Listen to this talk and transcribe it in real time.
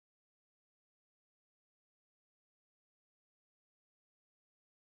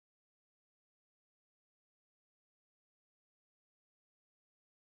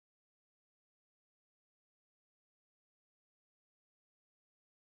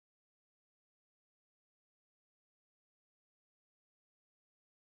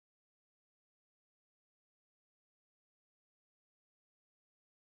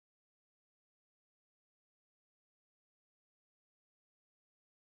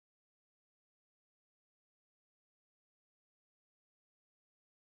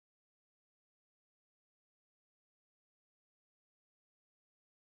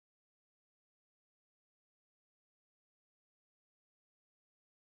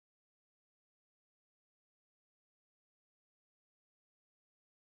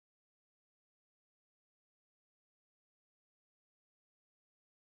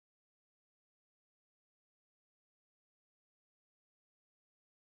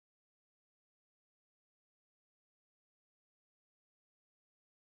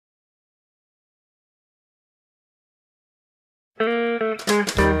Well,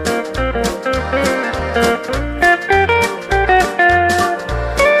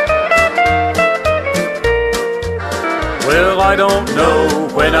 I don't know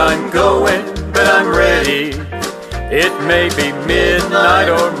when I'm going, but I'm ready. It may be midnight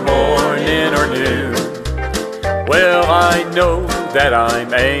or morning or noon. Well, I know that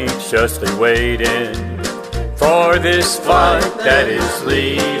I'm anxiously waiting for this flight that is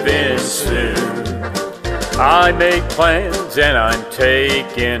leaving soon. I make plans and I'm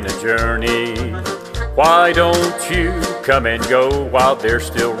taking a journey. Why don't you come and go while there's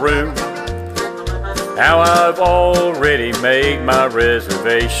still room? Now I've already made my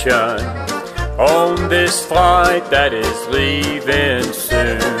reservation on this flight that is leaving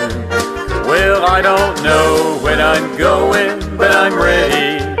soon. Well, I don't know when I'm going, but I'm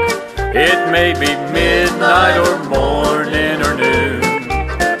ready. It may be midnight or morning or noon.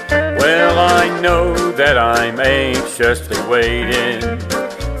 Well, I know that I'm anxiously waiting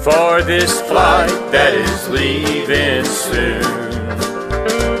for this flight that is leaving soon.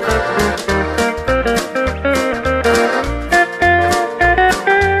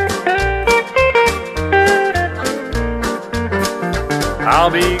 I'll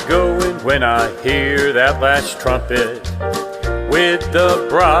be going when I hear that last trumpet, with the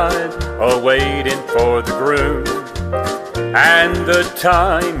bride awaiting for the groom. And the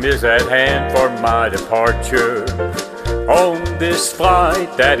time is at hand for my departure on this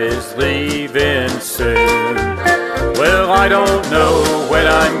flight that is leaving soon. Well, I don't know when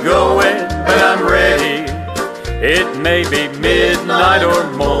I'm going, but I'm ready. It may be midnight or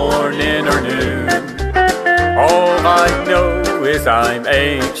morning or noon. All I know is I'm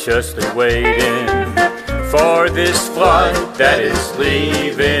anxiously waiting for this flight that is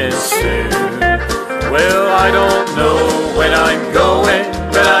leaving soon. Well, I don't know when I'm going,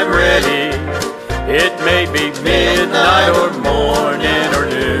 but I'm ready. It may be midnight or morning or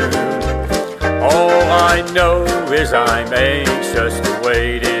noon. All I know is I'm anxiously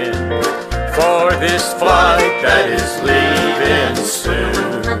waiting for this flight that is leaving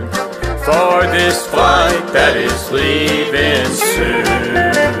soon. For this flight that is leaving soon.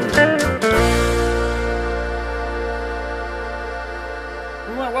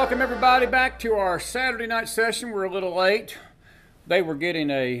 We want to welcome everybody back to our Saturday night session. We're a little late. They were getting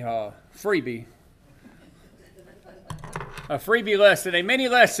a freebie lesson, a mini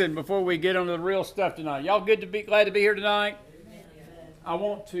lesson before we get on to the real stuff tonight. Y'all glad to be here tonight? I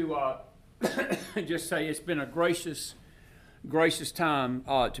want to just say it's been a gracious time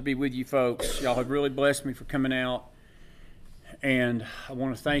to be with you folks. Y'all have really blessed me for coming out, and I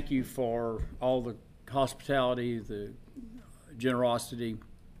want to thank you for all the hospitality, the generosity,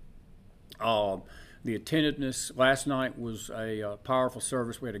 the attentiveness. Last night was a powerful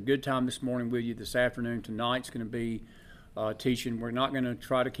service. We had a good time this morning with you. This afternoon, tonight's going to be teaching. We're not going to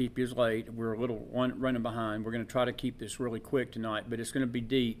try to keep you as late. We're a little running behind. We're going to try to keep this really quick tonight, but it's going to be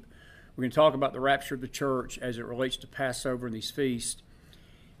deep. We're going to talk about the rapture of the church as it relates to Passover and these feasts.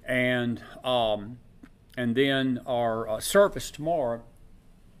 And then our service tomorrow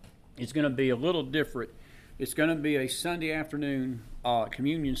is going to be a little different. It's going to be a Sunday afternoon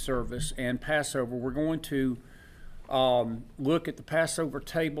communion service and Passover. We're going to look at the Passover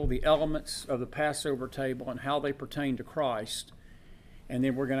table, the elements of the Passover table, and how they pertain to Christ. And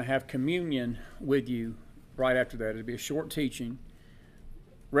then we're going to have communion with you right after that. It'll be a short teaching.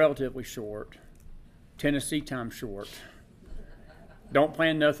 Relatively short, Tennessee time short. Don't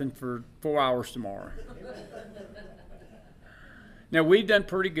plan nothing for 4 hours tomorrow. Now, we've done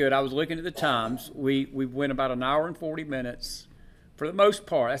pretty good. I was looking at the times. We went about an hour and 40 minutes for the most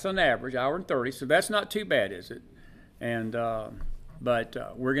part. That's on average, hour and 30, so that's not too bad, is it? And but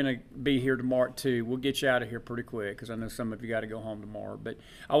we're going to be here tomorrow too. We'll get you out of here pretty quick because I know some of you got to go home tomorrow. But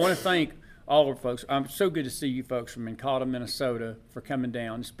I want to thank all our folks. I'm so good to see you folks from Minnesota, Minnesota, for coming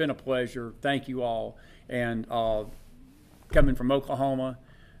down. It's been a pleasure. Thank you all. And coming from Oklahoma,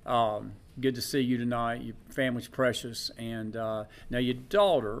 good to see you tonight. Your family's precious. And now your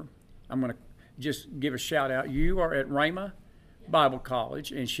daughter, I'm going to just give a shout out. You are at Rhema Bible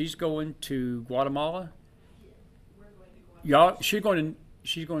College, and she's going to Guatemala. We're going to Guatemala. Y'all,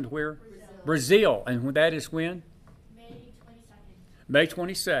 she's going to where? Brazil. And that is when? May 22nd. May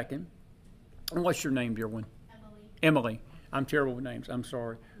 22nd. And what's your name, dear one? Emily. I'm terrible with names. I'm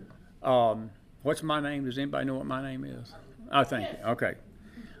sorry. What's my name? Does anybody know what my name is? Oh, thank you. Okay.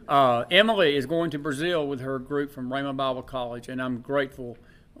 Emily is going to Brazil with her group from Rhema Bible College, and I'm grateful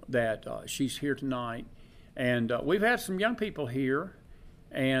that she's here tonight. And we've had some young people here,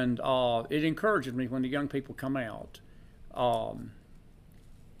 and it encourages me when the young people come out.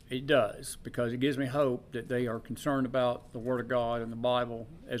 It does, because it gives me hope that they are concerned about the Word of God and the Bible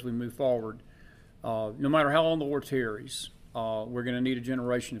as we move forward. No matter how long the Lord tarries, we're going to need a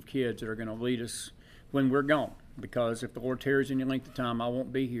generation of kids that are going to lead us when we're gone. Because if the Lord tarries any length of time, I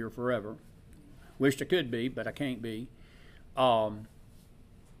won't be here forever. Wished I could be, but I can't be. But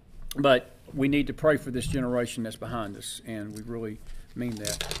we need to pray for this generation that's behind us, and we really mean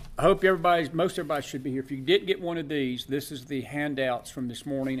that. I hope most everybody should be here. If you didn't get one of these, this is the handouts from this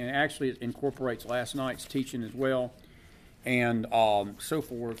morning, and actually it incorporates last night's teaching as well, and so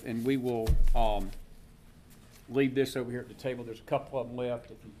forth. And we will leave this over here at the table. There's a couple of them left.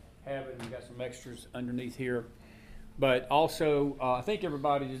 If you have it, we've got some extras underneath here. But also, I think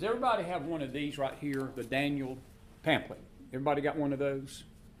does everybody have one of these right here, the Daniel pamphlet? Everybody got one of those?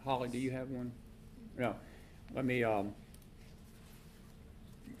 Holly, do you have one? No. Let me, I'll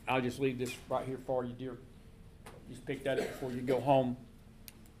just leave this right here for you, dear. Just pick that up before you go home.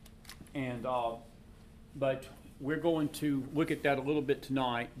 And, but we're going to look at that a little bit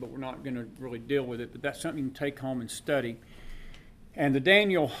tonight, but we're not going to really deal with it. But that's something you can take home and study. And the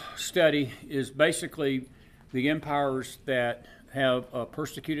Daniel study is basically the empires that have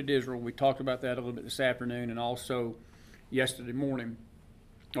persecuted Israel. We talked about that a little bit this afternoon, and also yesterday morning,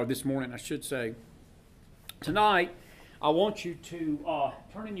 or this morning, I should say. Tonight, I want you to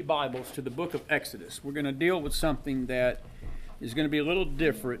turn in your Bibles to the book of Exodus. We're going to deal with something that is going to be a little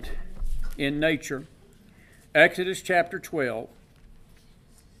different in nature. Exodus chapter 12.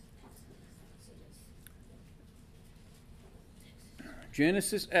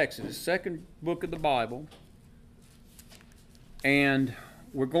 Genesis, Exodus, second book of the Bible. And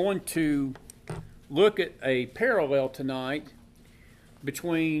we're going to look at a parallel tonight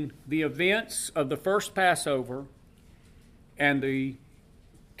between the events of the first Passover and the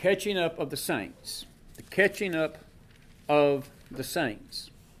catching up of the saints. The catching up of the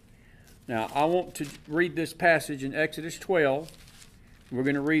saints. Now, I want to read this passage in Exodus 12. We're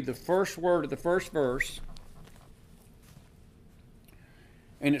going to read the first word of the first verse.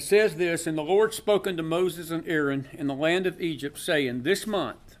 And it says this, "And the Lord spoke unto Moses and Aaron in the land of Egypt, saying, This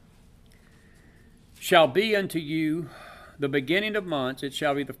month shall be unto you the beginning of months. It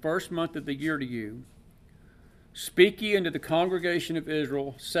shall be the first month of the year to you. Speak ye unto the congregation of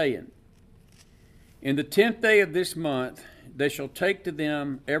Israel, saying, In the 10th day of this month they shall take to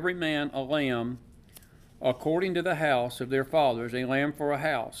them every man a lamb according to the house of their fathers, a lamb for a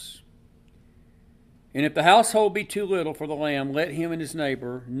house. And if the household be too little for the lamb, let him and his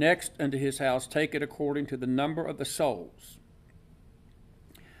neighbor next unto his house take it according to the number of the souls.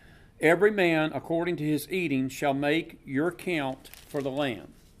 Every man according to his eating shall make your count for the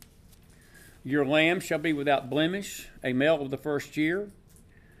lamb. Your lamb shall be without blemish, a male of the first year.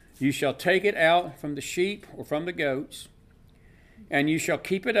 You shall take it out from the sheep or from the goats, and you shall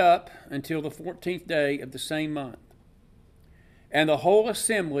keep it up until the 14th day of the same month. And the whole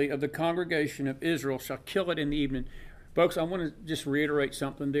assembly of the congregation of Israel shall kill it in the evening." Folks, I want to just reiterate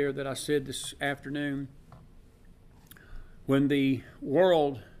something there that I said this afternoon. When the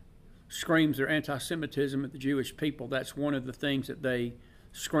world screams their anti-Semitism at the Jewish people, that's one of the things that they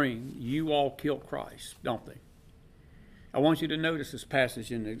scream. You all kill Christ, don't they? I want you to notice this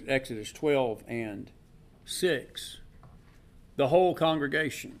passage in Exodus 12 and 6. The whole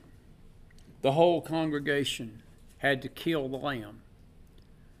congregation had to kill the lamb.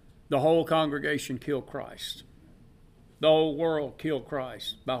 The whole congregation killed Christ. The whole world killed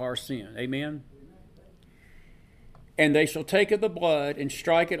Christ by our sin. Amen? "And they shall take of the blood and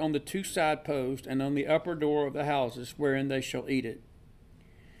strike it on the two side posts and on the upper door of the houses wherein they shall eat it.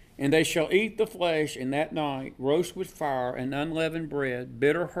 And they shall eat the flesh in that night, roast with fire and unleavened bread,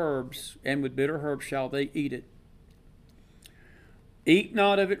 bitter herbs, and with bitter herbs shall they eat it. Eat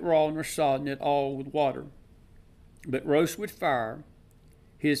not of it raw nor sodden it all with water, but roast with fire,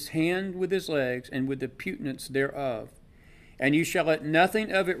 his hand with his legs, and with the putenance thereof. And you shall let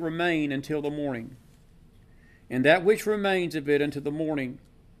nothing of it remain until the morning. And that which remains of it until the morning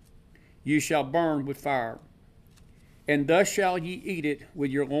you shall burn with fire. And thus shall ye eat it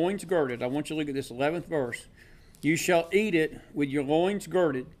with your loins girded." I want you to look at this 11th verse. "You shall eat it with your loins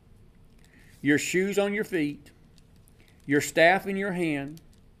girded, your shoes on your feet, your staff in your hand,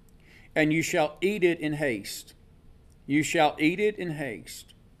 and you shall eat it in haste. You shall eat it in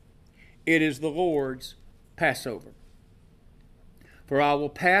haste. It is the Lord's Passover. For I will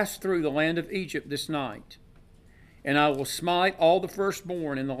pass through the land of Egypt this night, and I will smite all the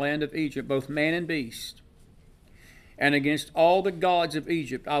firstborn in the land of Egypt, both man and beast. And against all the gods of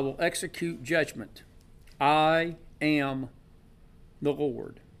Egypt I will execute judgment. I am the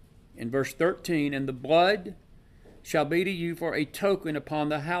Lord." In verse 13, "And the blood shall be to you for a token upon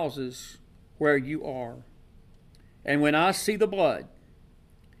the houses where you are. And when I see the blood,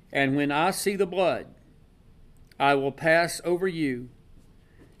 I will pass over you,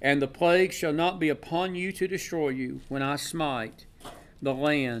 and the plague shall not be upon you to destroy you when I smite the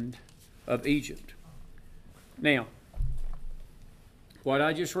land of Egypt. Now, what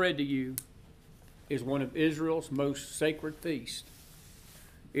I just read to you is one of Israel's most sacred feasts.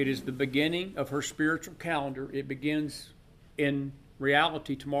 It is the beginning of her spiritual calendar. It begins in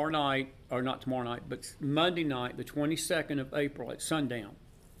reality tomorrow night, or not tomorrow night, but Monday night, the 22nd of April at sundown.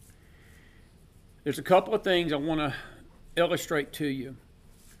 There's a couple of things I want to illustrate to you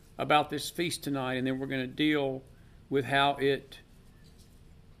about this feast tonight, and then we're going to deal with how it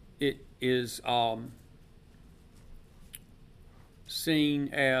is seen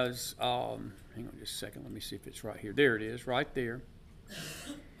as, hang on just a second, let me see if it's right here. There it is, right there.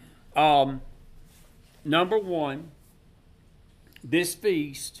 Number one, this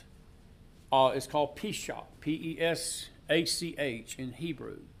feast is called Pesach, P-E-S-A-C-H in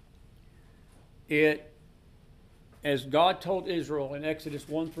Hebrew. It, as God told Israel in Exodus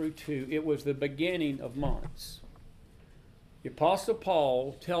 1 through 2, it was the beginning of months. The Apostle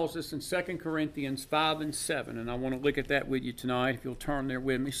Paul tells us in 2 Corinthians 5 and 7, and I want to look at that with you tonight, if you'll turn there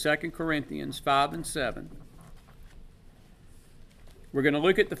with me, 2 Corinthians 5 and 7. We're going to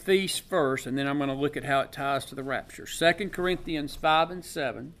look at the feast first, and then I'm going to look at how it ties to the rapture. 2 Corinthians 5 and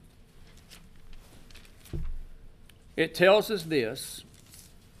 7. It tells us this.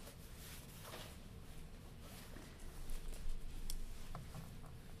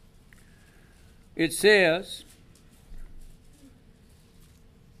 It says,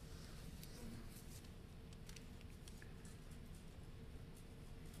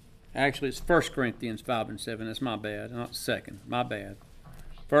 actually, it's 1 Corinthians 5 and 7. That's my bad. Not 2nd. My bad.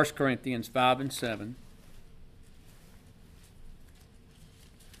 1 Corinthians 5 and 7.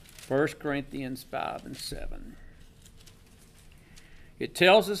 1 Corinthians 5 and 7. It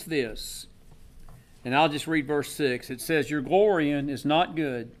tells us this, and I'll just read verse 6. It says, your glorying is not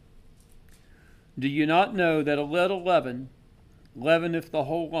good. Do you not know that a little leaven leaveneth the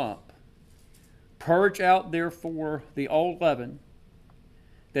whole lump? Purge out therefore the old leaven,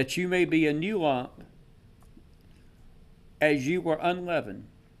 that you may be a new lump, as you were unleavened.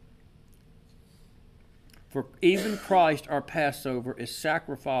 For even Christ our Passover is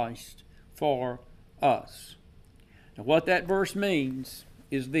sacrificed for us. Now what that verse means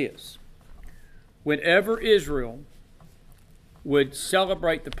is this. Whenever Israel would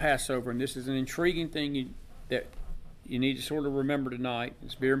celebrate the Passover, and this is an intriguing thing that you need to sort of remember tonight,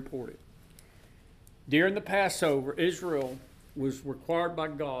 it's very important. During the Passover, Israel was required by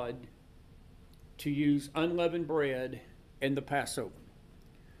God to use unleavened bread in the Passover.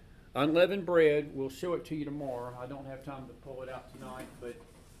 Unleavened bread, we'll show it to you tomorrow. I don't have time to pull it out tonight, but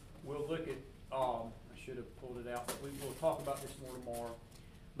we'll look at, I should have pulled it out, but we'll talk about this more tomorrow.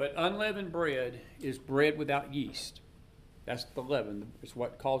 But unleavened bread is bread without yeast. That's the leaven. It's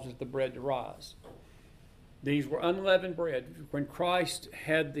what causes the bread to rise. These were unleavened bread. When Christ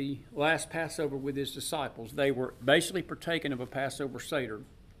had the last Passover with his disciples, they were basically partaking of a Passover Seder.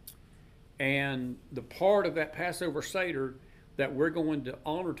 And the part of that Passover Seder that we're going to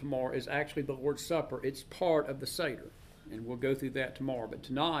honor tomorrow is actually the Lord's Supper. It's part of the Seder. And we'll go through that tomorrow. But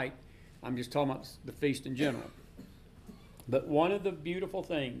tonight, I'm just talking about the feast in general. But one of the beautiful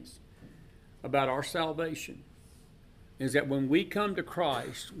things about our salvation is that when we come to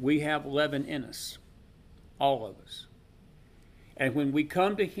Christ, we have leaven in us, all of us. And when we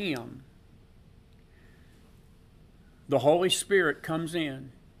come to Him, the Holy Spirit comes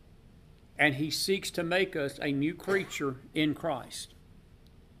in and He seeks to make us a new creature in Christ.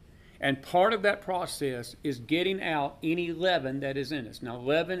 And part of that process is getting out any leaven that is in us. Now,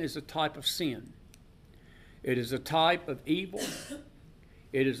 leaven is a type of sin. It is a type of evil.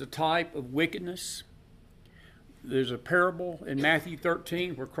 It is a type of wickedness. There's a parable in Matthew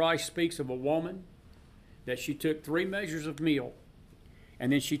 13 where Christ speaks of a woman that she took 3 measures of meal,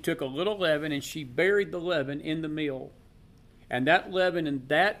 and then she took a little leaven and she buried the leaven in the meal. And that leaven in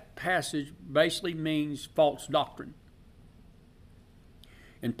that passage basically means false doctrine.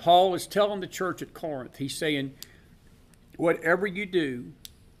 And Paul is telling the church at Corinth, he's saying, whatever you do,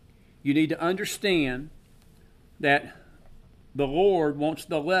 you need to understand that the Lord wants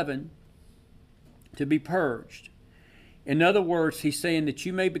the leaven to be purged. In other words, he's saying that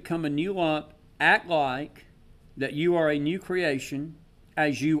you may become a new lump, act like that you are a new creation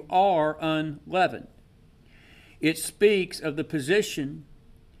as you are unleavened. It speaks of the position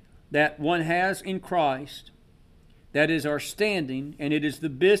that one has in Christ, that is our standing, and it is the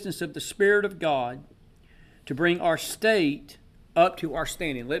business of the Spirit of God to bring our state up to our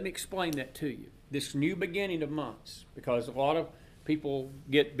standing. Let me explain that to you. This new beginning of months, because a lot of people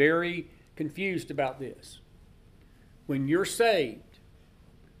get very confused about this. When you're saved,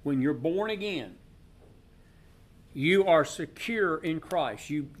 when you're born again, you are secure in Christ.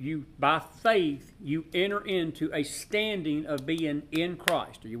 You by faith, you enter into a standing of being in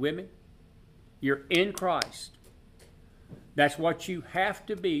Christ. Are you with me? You're in Christ. That's what you have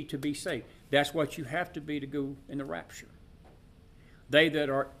to be saved. That's what you have to be to go in the rapture. They that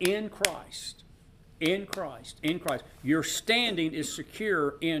are in Christ, in Christ, in Christ. Your standing is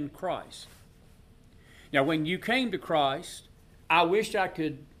secure in Christ. Now, when you came to Christ, I wish I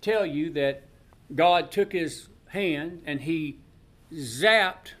could tell you that God took His hand and He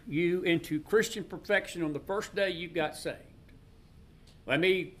zapped you into Christian perfection on the first day you got saved. Let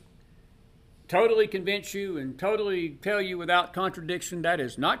me totally convince you and totally tell you without contradiction that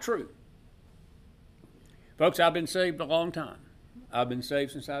is not true. Folks, I've been saved a long time. I've been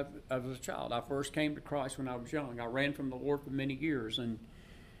saved since I was a child. I first came to Christ when I was young. I ran from the Lord for many years, and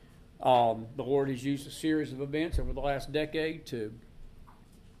the Lord has used a series of events over the last decade to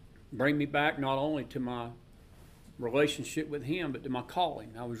bring me back not only to my relationship with Him, but to my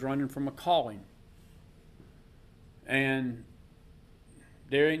calling. I was running from a calling. And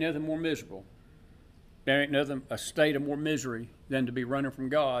there ain't nothing more miserable. There ain't nothing, a state of more misery than to be running from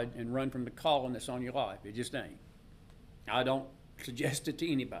God and run from the calling that's on your life. It just ain't. I don't suggest it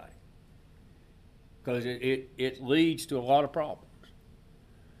to anybody, because it leads to a lot of problems.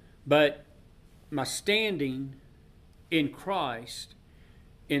 But my standing in Christ,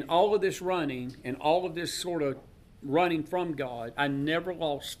 in all of this running and all of this sort of running from God, I never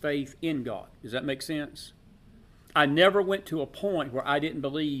lost faith in God. Does that make sense? I never went to a point where I didn't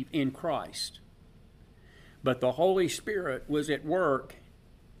believe in Christ. But the Holy Spirit was at work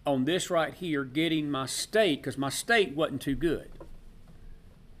on this right here, getting my state, because my state wasn't too good.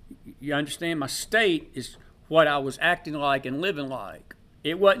 You understand? My state is what I was acting like and living like.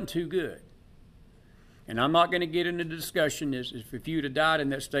 It wasn't too good. And I'm not going to get into the discussion as if you'd have died in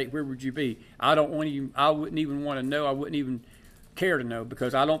that state, where would you be? I wouldn't even want to know. I wouldn't even care to know,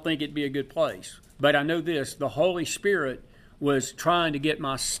 because I don't think it'd be a good place. But I know this, the Holy Spirit was trying to get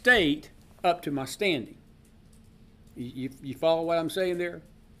my state up to my standing. You follow what I'm saying there?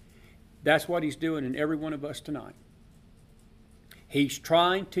 That's what He's doing in every one of us tonight. He's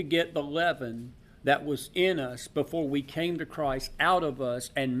trying to get the leaven that was in us before we came to Christ out of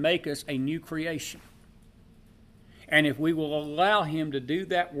us and make us a new creation. And if we will allow Him to do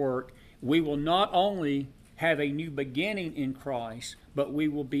that work, we will not only have a new beginning in Christ, but we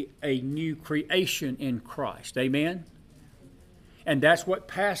will be a new creation in Christ. Amen? And that's what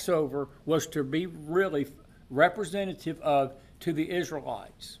Passover was to be really representative of to the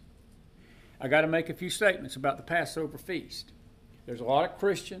Israelites. I got to make a few statements about the Passover feast. There's a lot of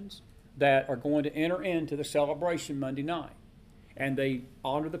Christians that are going to enter into the celebration Monday night. And they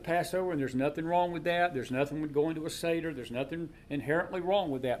honor the Passover, and there's nothing wrong with that. There's nothing with going to a Seder. There's nothing inherently wrong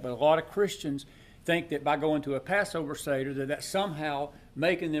with that. But a lot of Christians think that by going to a Passover Seder, that's somehow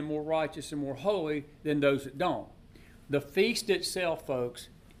making them more righteous and more holy than those that don't. The feast itself, folks,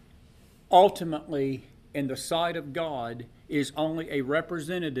 ultimately, in the sight of God, is only a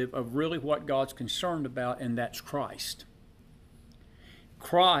representative of really what God's concerned about, and that's Christ.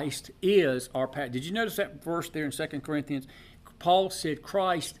 Christ is our Passover. Did you notice that verse there in 2 Corinthians? Paul said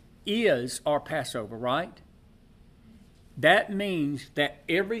Christ is our Passover, right? That means that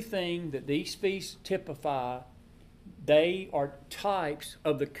everything that these feasts typify, they are types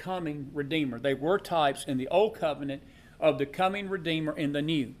of the coming Redeemer. They were types in the Old Covenant of the coming Redeemer in the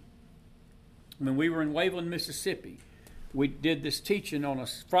New. When we were in Waveland, Mississippi, we did this teaching on a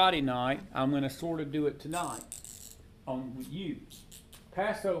Friday night. I'm going to sort of do it tonight with you.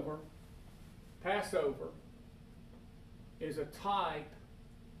 Passover is a type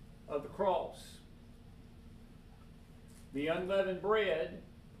of the cross. The unleavened bread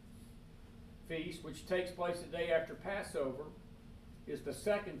feast, which takes place the day after Passover, is the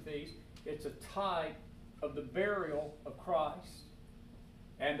second feast. It's a type of the burial of Christ.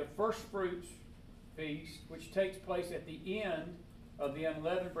 And the first fruits feast, which takes place at the end of the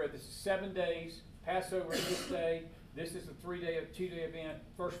unleavened bread. This is 7 days. Passover is this day. This is a 2-day event.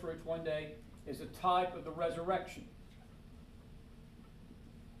 First fruits 1 day is a type of the resurrection.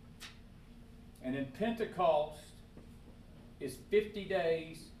 And then Pentecost is 50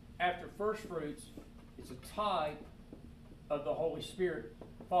 days after first fruits. It's a type of the Holy Spirit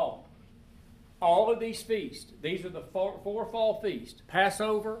falling. All of these feasts, these are the four fall feasts: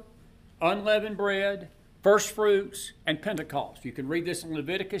 Passover, unleavened bread, first fruits, and Pentecost. You can read this in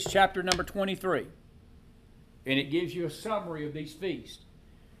Leviticus chapter number 23. And it gives you a summary of these feasts.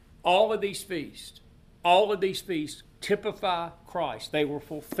 All of these feasts typify Christ. They were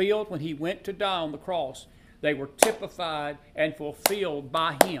fulfilled when he went to die on the cross. They were typified and fulfilled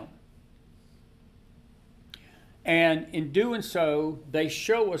by him. And in doing so, they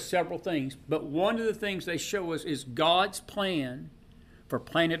show us several things. But one of the things they show us is God's plan for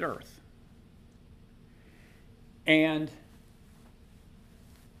planet Earth. And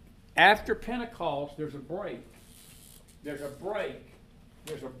after Pentecost, there's a break. There's a break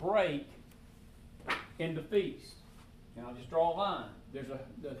in the feast. And I'll just draw a line. There's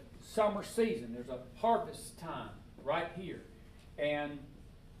the summer season. There's a harvest time right here. And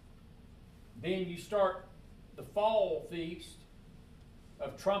then you start the fall feast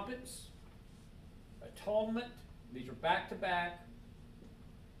of trumpets, atonement. These are back to back.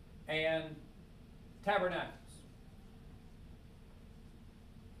 And tabernacles.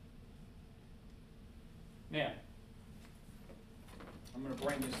 Now, I'm going to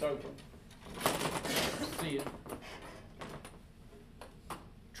bring this open. See it.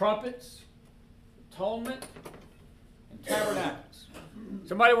 Trumpets, atonement, and tabernacles.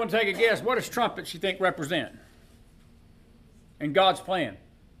 Somebody want to take a guess? What does trumpets you think represent in God's plan?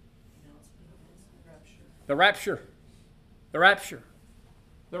 The rapture. The rapture.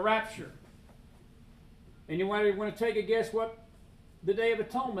 The rapture. Anybody want to take a guess what the Day of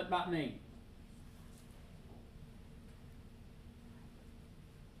Atonement might mean?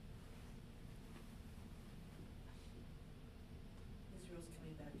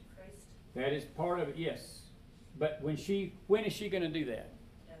 That is part of it, yes. But when is she going to do that?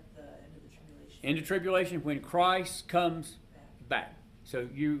 At the end of the tribulation. End of tribulation, when Christ comes back. So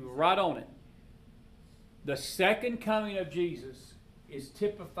you're right on it. The second coming of Jesus is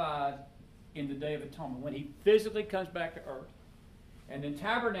typified in the Day of Atonement, when he physically comes back to earth. And then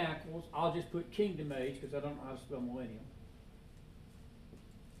tabernacles, I'll just put kingdom age, because I don't know how to spell millennium.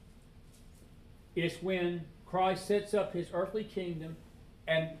 It's when Christ sets up his earthly kingdom.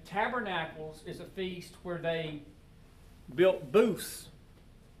 And tabernacles is a feast where they built booths.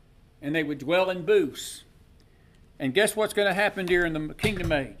 And they would dwell in booths. And guess what's going to happen during the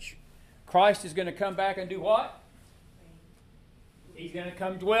kingdom age? Christ is going to come back and do what? He's going to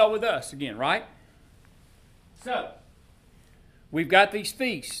come dwell with us again, right? So, we've got these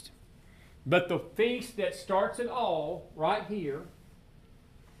feasts. But the feast that starts it all, right here.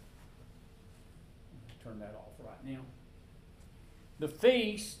 Turn that off right now. The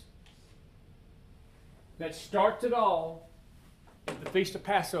feast that starts it all is the Feast of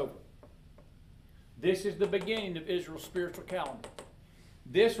Passover. This is the beginning of Israel's spiritual calendar.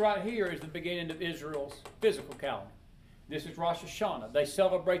 This right here is the beginning of Israel's physical calendar. This is Rosh Hashanah. They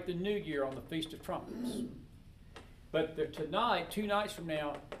celebrate the New Year on the Feast of Trumpets. But tonight, 2 nights from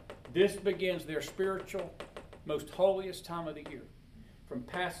now, this begins their spiritual, most holiest time of the year. From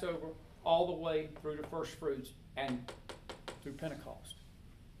Passover all the way through to first fruits and through Pentecost.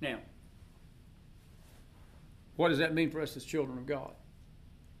 Now, what does that mean for us as children of God?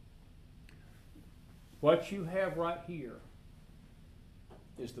 What you have right here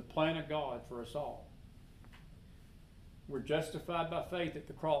is the plan of God for us all. We're justified by faith at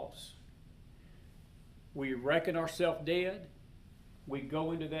the cross. We reckon ourselves dead. We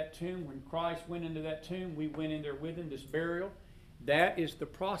go into that tomb. When Christ went into that tomb, we went in there with him, this burial. That is the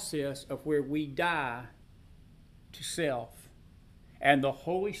process of where we die to self. And the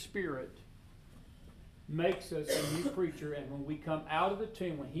Holy Spirit makes us a new creature. And when we come out of the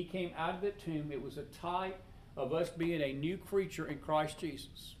tomb, when he came out of the tomb, it was a type of us being a new creature in Christ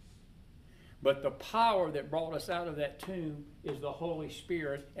Jesus. But the power that brought us out of that tomb is the Holy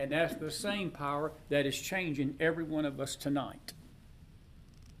Spirit. And that's the same power that is changing every one of us tonight.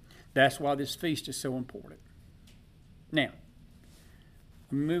 That's why this feast is so important. Now,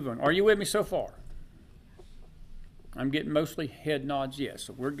 move on. Are you with me so far? I'm getting mostly head nods, yes,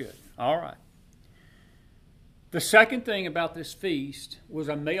 so we're good. All right. The second thing about this feast was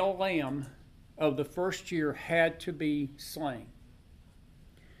a male lamb of the first year had to be slain.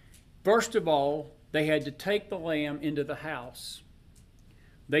 First of all, they had to take the lamb into the house.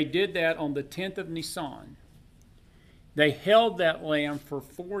 They did that on the 10th of Nisan. They held that lamb for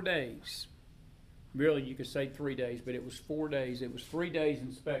 4 days. Really, you could say 3 days, but it was 4 days. It was 3 days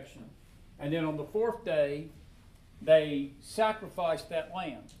inspection. And then on the 4th day, they sacrificed that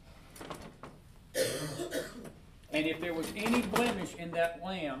lamb. And if there was any blemish in that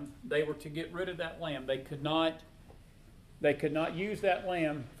lamb, they were to get rid of that lamb. They could not use that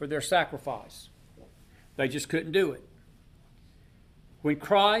lamb for their sacrifice. They just couldn't do it. When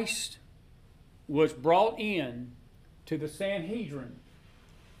Christ was brought in to the Sanhedrin,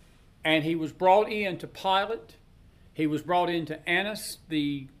 And he was brought in to Pilate. He was brought into Annas,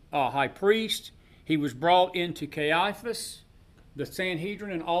 the high priest. He was brought into Caiaphas, the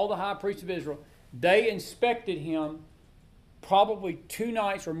Sanhedrin, and all the high priests of Israel. They inspected him probably 2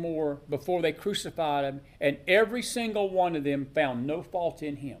 nights or more before they crucified him, and every single one of them found no fault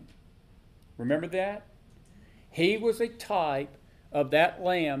in him. Remember that? He was a type of that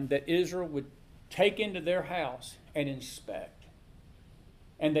lamb that Israel would take into their house and inspect.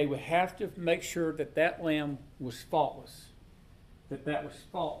 And they would have to make sure that that lamb was faultless. That was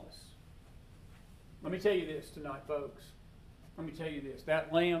faultless. Let me tell you this tonight, folks. Let me tell you this.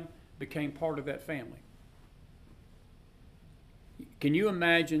 That lamb became part of that family. Can you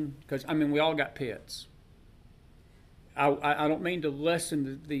imagine? Because, we all got pets. I don't mean to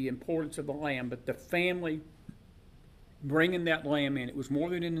lessen the importance of the lamb, but the family bringing that lamb in, it was more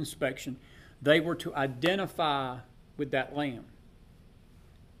than an inspection. They were to identify with that lamb.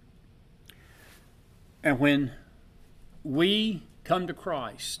 And when we come to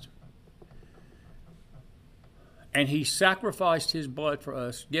Christ and he sacrificed his blood for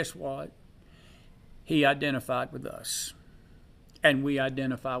us, guess what? He identified with us. And we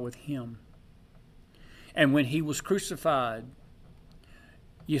identify with him. And when he was crucified,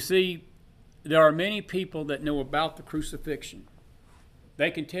 you see, there are many people that know about the crucifixion. They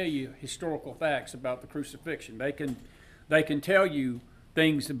can tell you historical facts about the crucifixion. They can tell you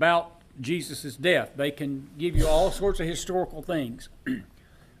things about Jesus' death. They can give you all sorts of historical things.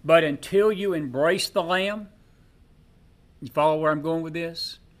 But until you embrace the Lamb, you follow where I'm going with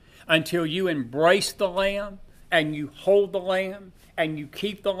this? Until you embrace the Lamb and you hold the Lamb and you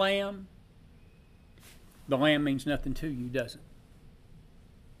keep the Lamb means nothing to you, does it?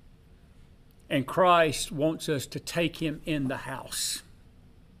 And Christ wants us to take him in the house.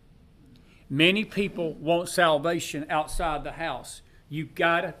 Many people want salvation outside the house. You've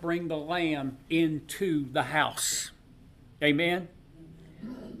got to bring the lamb into the house. Amen?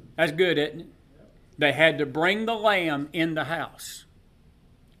 That's good, isn't it? They had to bring the lamb in the house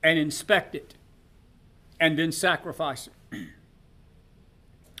and inspect it and then sacrifice it.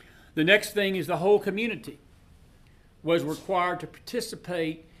 The next thing is the whole community was required to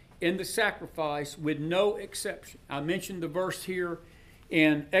participate in the sacrifice with no exception. I mentioned the verse here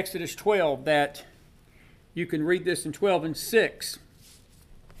in Exodus 12 that you can read this in 12 and 6.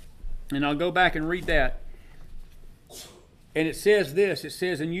 And I'll go back and read that. And it says this, it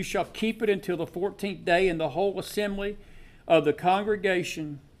says, "And you shall keep it until the 14th day, and the whole assembly of the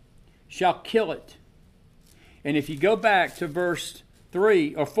congregation shall kill it." And if you go back to verse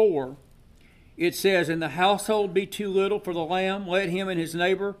 3 or 4, it says, "And the household be too little for the lamb, let him and his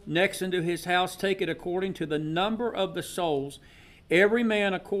neighbor next unto his house take it according to the number of the souls. Every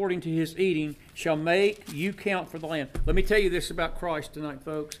man according to his eating shall make you count for the lamb." Let me tell you this about Christ tonight,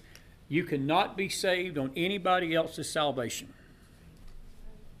 folks. You cannot be saved on anybody else's salvation.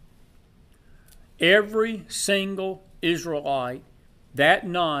 Every single Israelite that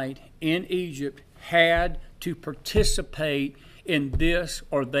night in Egypt had to participate in this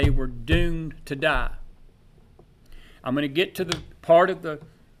or they were doomed to die. I'm going to get to the part of the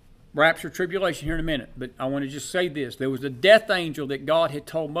rapture tribulation here in a minute, but I want to just say this. There was a death angel that God had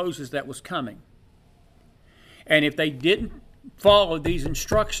told Moses that was coming. And if they didn't follow these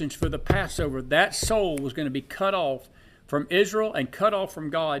instructions for the Passover, that soul was going to be cut off from Israel and cut off from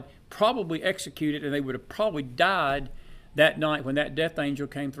God, probably executed, and they would have probably died that night when that death angel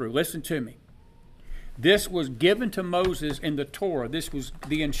came through. Listen to me. This was given to Moses in the Torah. This was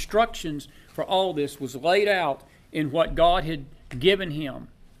the instructions for all this was laid out in what God had given him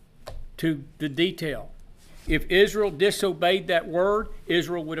to the detail. If Israel disobeyed that word,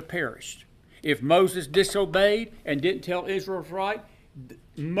 Israel would have perished. If Moses disobeyed and didn't tell Israel right,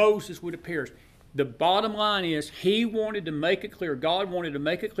 Moses would have perished. The bottom line is he wanted to make it clear, God wanted to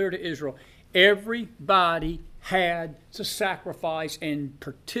make it clear to Israel, everybody had to sacrifice and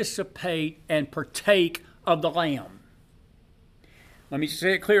participate and partake of the lamb. Let me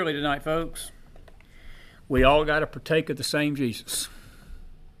say it clearly tonight, folks. We all got to partake of the same Jesus.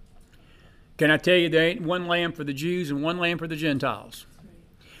 Can I tell you there ain't one lamb for the Jews and one lamb for the Gentiles?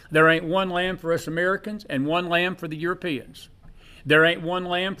 There ain't one lamb for us Americans and one lamb for the Europeans. There ain't one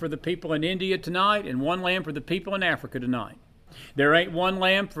lamb for the people in India tonight and one lamb for the people in Africa tonight. There ain't one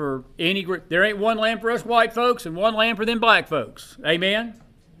lamb for any group. There ain't one lamb for us white folks and one lamb for them black folks. Amen?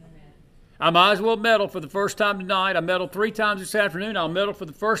 I might as well medal for the first time tonight. I medaled 3 times this afternoon. I'll medal for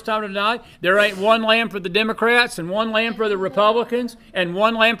the first time tonight. There ain't one lamb for the Democrats and one lamb for the Republicans and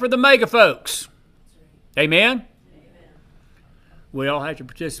one lamb for the mega folks. Amen? We all have to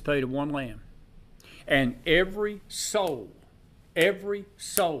participate in one lamb. And every soul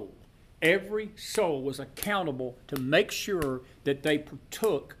Every soul was accountable to make sure that they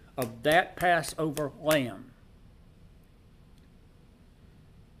partook of that Passover lamb.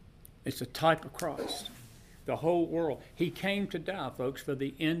 It's a type of Christ. The whole world. He came to die, folks, for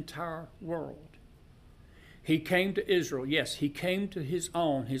the entire world. He came to Israel. Yes, he came to his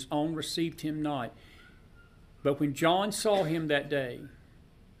own. His own received him not. But when John saw him that day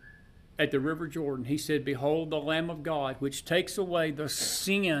at the river Jordan, he said, "Behold the Lamb of God, which takes away the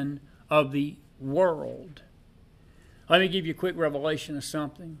sin of the world." Let me give you a quick revelation of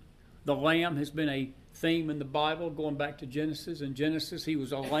something. The Lamb has been a theme in the Bible, going back to Genesis. In Genesis, he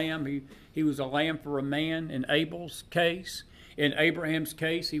was a lamb. He was a lamb for a man in Abel's case. In Abraham's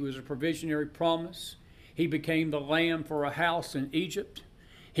case, he was a provisionary promise. He became the lamb for a house in Egypt.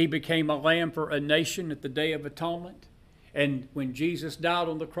 He became a lamb for a nation at the Day of Atonement. And when Jesus died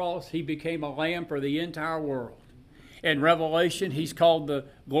on the cross, he became a lamb for the entire world. In Revelation, he's called the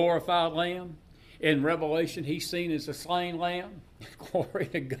glorified lamb. In Revelation, he's seen as a slain lamb. Glory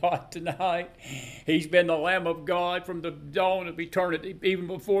to God tonight. He's been the Lamb of God from the dawn of eternity. Even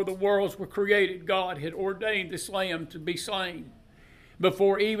before the worlds were created, God had ordained this lamb to be slain.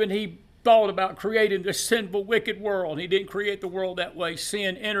 Before even he thought about creating this sinful, wicked world. He didn't create the world that way.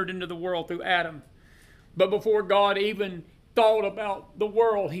 Sin entered into the world through Adam. But before God even thought about the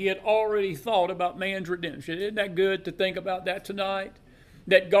world, he had already thought about man's redemption. Isn't that good to think about that tonight?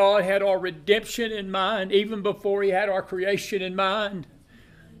 That God had our redemption in mind even before he had our creation in mind.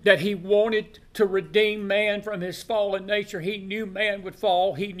 That he wanted to redeem man from his fallen nature. He knew man would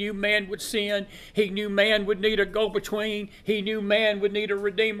fall. He knew man would sin. He knew man would need a go-between. He knew man would need a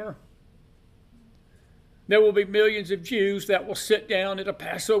redeemer. There will be millions of Jews that will sit down at a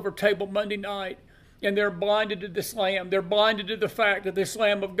Passover table Monday night, and they're blinded to this lamb. They're blinded to the fact that this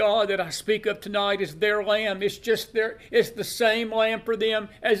Lamb of God that I speak of tonight is their lamb. It's just it's the same lamb for them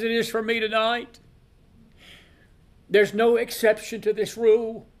as it is for me tonight. There's no exception to this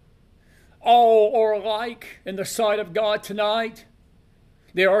rule. All are alike in the sight of God tonight.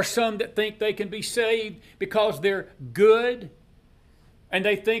 There are some that think they can be saved because they're good. And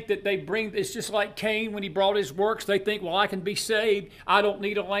they think that it's just like Cain when he brought his works. They think, well, I can be saved. I don't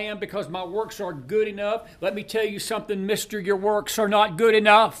need a lamb because my works are good enough. Let me tell you something, mister. Your works are not good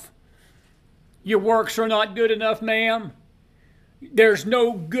enough. Your works are not good enough, ma'am. There's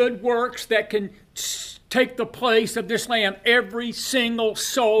no good works that can take the place of this lamb. Every single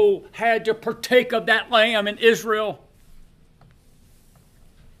soul had to partake of that lamb in Israel.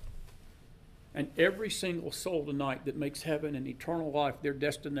 And every single soul tonight that makes heaven and eternal life their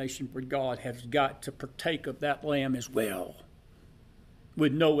destination for God has got to partake of that lamb as well,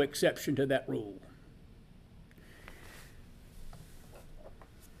 with no exception to that rule.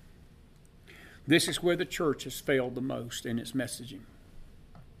 This is where the church has failed the most in its messaging.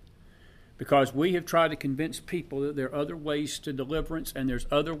 Because we have tried to convince people that there are other ways to deliverance, and there's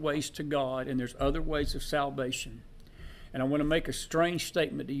other ways to God, and there's other ways of salvation. And I want to make a strange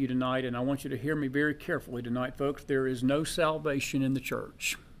statement to you tonight, and I want you to hear me very carefully tonight, folks. There is no salvation in the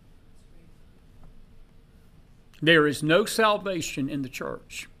church. There is no salvation in the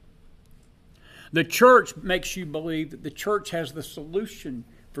church. The church makes you believe that the church has the solution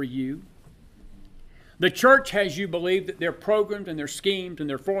for you. The church has you believe that their programs and their schemes and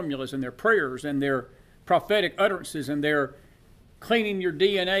their formulas and their prayers and their prophetic utterances and their cleaning your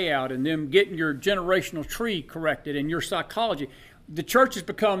DNA out and them getting your generational tree corrected and your psychology. The church has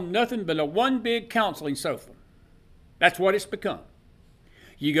become nothing but a one big counseling sofa. That's what it's become.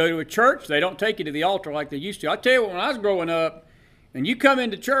 You go to a church, they don't take you to the altar like they used to. I tell you what, when I was growing up, and you come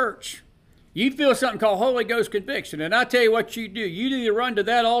into church, you'd feel something called Holy Ghost conviction. And I tell you what you do. You'd either run to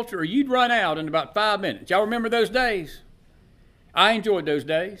that altar or you'd run out in about 5 minutes. Y'all remember those days? I enjoyed those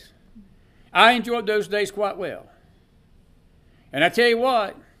days. I enjoyed those days quite well. And I tell you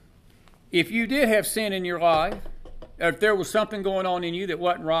what, if you did have sin in your life, or if there was something going on in you that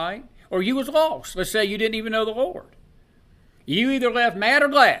wasn't right, or you was lost, let's say you didn't even know the Lord, you either left mad or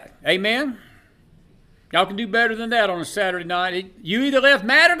glad. Amen? Y'all can do better than that on a Saturday night. You either left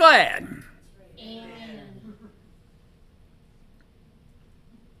mad or glad. Amen.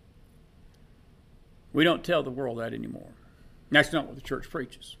 We don't tell the world that anymore. That's not what the church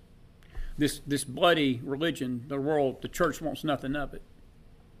preaches. This bloody religion, the church wants nothing of it.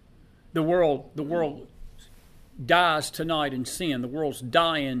 The world dies tonight in sin. The world's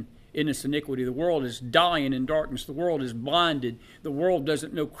dying in its iniquity. The world is dying in darkness. The world is blinded. The world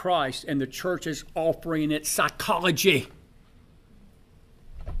doesn't know Christ, and the church is offering it psychology.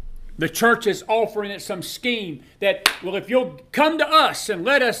 The church is offering it some scheme that, well, if you'll come to us and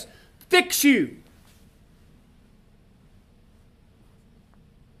let us fix you.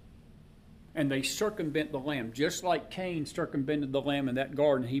 and they circumvent the Lamb, just like Cain circumvented the Lamb in that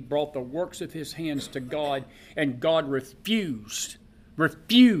garden. He brought the works of his hands to God, and God refused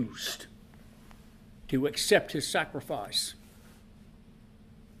to accept his sacrifice.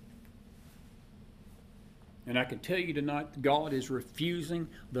 And I can tell you tonight, God is refusing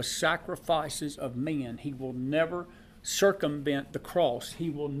the sacrifices of man. He will never circumvent the cross. He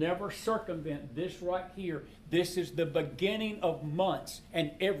will never circumvent this right here. This is the beginning of months,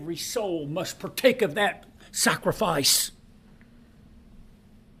 and every soul must partake of that sacrifice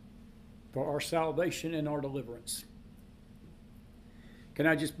for our salvation and our deliverance. Can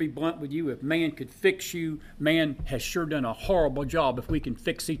I just be blunt with you? If man could fix you, man has sure done a horrible job if we can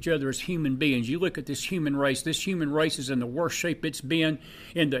fix each other as human beings. You look at this human race. This human race is in the worst shape it's been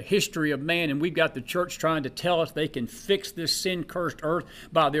in the history of man, and we've got the church trying to tell us they can fix this sin-cursed earth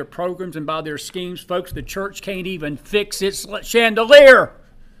by their programs and by their schemes. Folks, the church can't even fix its chandelier.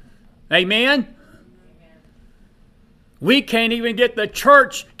 Amen? We can't even get the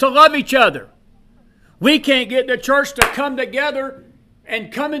church to love each other. We can't get the church to come together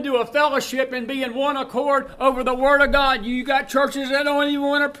and come into a fellowship and be in one accord over the Word of God. You got churches that don't even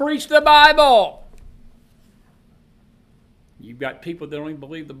want to preach the Bible. You've got people that don't even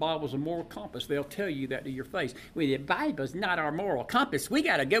believe the Bible is a moral compass. They'll tell you that to your face. Well, the Bible's not our moral compass. We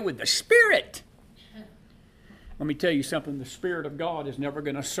got to go with the Spirit. Let me tell you something. The Spirit of God is never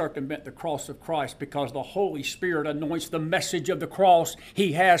going to circumvent the cross of Christ, because the Holy Spirit anoints the message of the cross.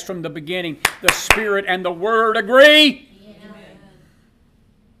 He has from the beginning. The Spirit and the Word agree.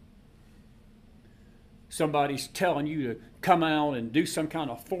 Somebody's telling you to come out and do some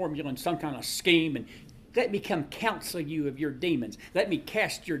kind of formula and some kind of scheme, and let me come counsel you of your demons. Let me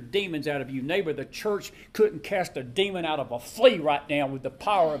cast your demons out of you. Neighbor, the church couldn't cast a demon out of a flea right now with the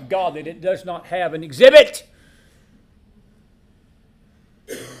power of God that it does not have an exhibit.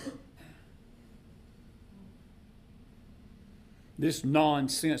 This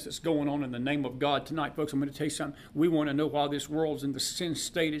nonsense that's going on in the name of God tonight, folks, I'm going to tell you something. We want to know why this world's in the sin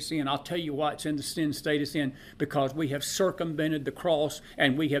state it's in. I'll tell you why it's in the sin state it's in. Because we have circumvented the cross,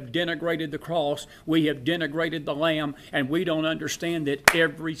 and we have denigrated the cross. We have denigrated the Lamb, and we don't understand that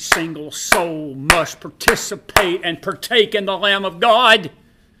every single soul must participate and partake in the Lamb of God.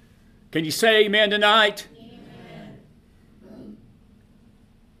 Can you say amen tonight? Amen.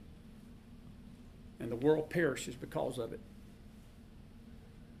 And the world perishes because of it.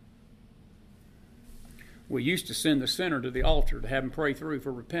 We used to send the sinner to the altar to have him pray through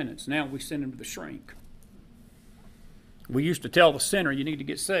for repentance. Now we send him to the shrink. We used to tell the sinner, you need to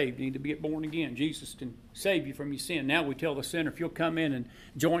get saved. You need to get born again. Jesus can save you from your sin. Now we tell the sinner, if you'll come in and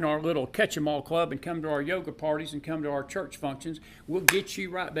join our little catch-em-all club and come to our yoga parties and come to our church functions, we'll get you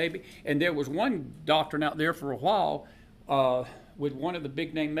right, baby. And there was one doctrine out there for a while with one of the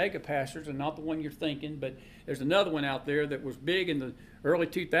big-name mega pastors, and not the one you're thinking, but there's another one out there that was big in the early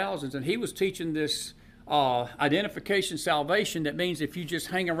 2000s, and he was teaching this identification salvation. That means if you just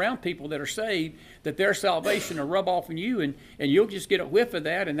hang around people that are saved, that their salvation will rub off on you, and you'll just get a whiff of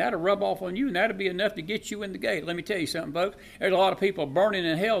that, and that'll rub off on you, and that'll be enough to get you in the gate. Let me tell you something, folks. There's a lot of people burning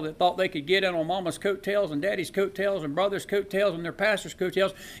in hell that thought they could get in on mama's coattails and daddy's coattails and brother's coattails and their pastor's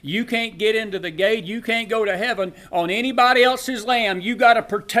coattails. You can't get into the gate. You can't go to heaven on anybody else's lamb. You got to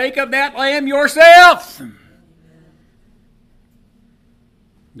partake of that lamb yourself.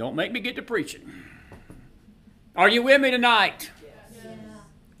 Don't make me get to preaching. Are you with me tonight? Yes.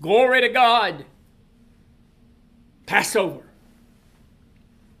 Glory to God. Passover.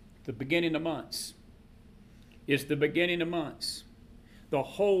 The beginning of months. It's the beginning of months. The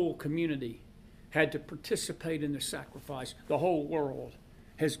whole community had to participate in the sacrifice. The whole world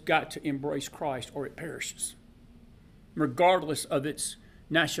has got to embrace Christ or it perishes, regardless of its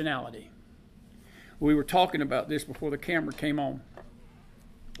nationality. We were talking about this before the camera came on,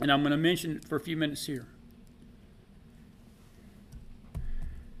 and I'm going to mention it for a few minutes here.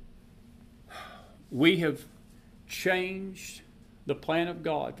 We have changed the plan of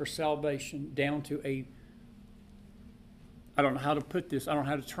God for salvation down to I don't know how to put this, I don't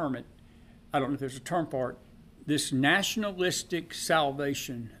know how to term it, I don't know if there's a term for it, this nationalistic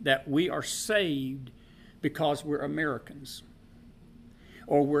salvation that we are saved because we're Americans,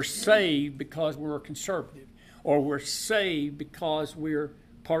 or we're saved because we're a conservative, or we're saved because we're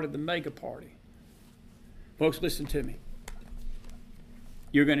part of the mega party. Folks, listen to me.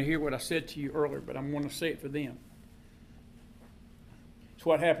 You're going to hear what I said to you earlier, but I'm going to say it for them. It's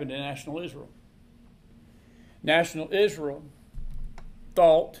what happened in National Israel. National Israel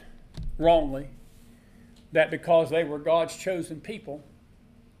thought wrongly that because they were God's chosen people,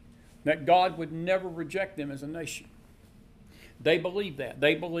 that God would never reject them as a nation. They believed that.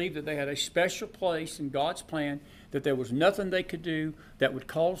 They believed that they had a special place in God's plan, that there was nothing they could do that would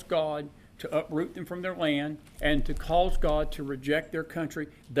cause God to uproot them from their land and to cause God to reject their country.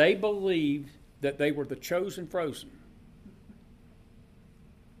 They believed that they were the chosen frozen.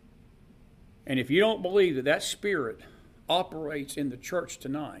 And if you don't believe that that spirit operates in the church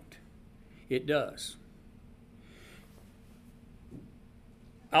tonight, it does.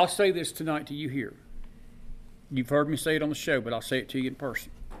 I'll say this tonight to you here. You've heard me say it on the show, but I'll say it to you in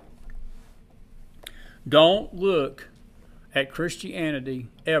person. Don't look at Christianity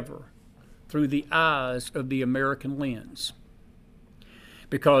ever through the eyes of the American lens.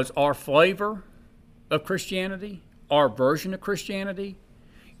 Because our flavor of Christianity, our version of Christianity,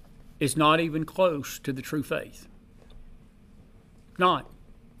 is not even close to the true faith. Not.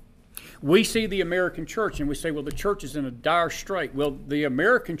 We see the American church and we say, well, the church is in a dire strait. Well, the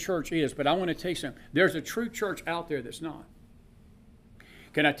American church is, but I want to tell you something. There's a true church out there that's not.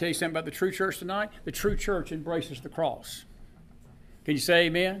 Can I tell you something about the true church tonight? The true church embraces the cross. Can you say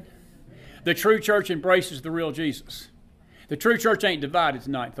amen? The true church embraces the real Jesus. The true church ain't divided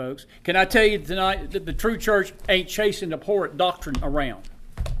tonight, folks. Can I tell you tonight that the true church ain't chasing abhorrent doctrine around?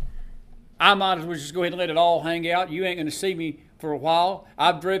 I might as well just go ahead and let it all hang out. You ain't going to see me for a while.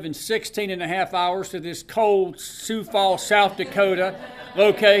 I've driven 16 and a half hours to this cold Sioux Falls, South Dakota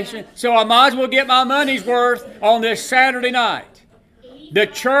location. So I might as well get my money's worth on this Saturday night. The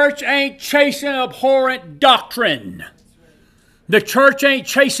church ain't chasing abhorrent doctrine. The church ain't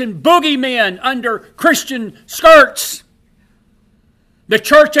chasing boogeymen under Christian skirts. The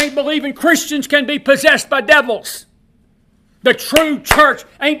church ain't believing Christians can be possessed by devils. The true church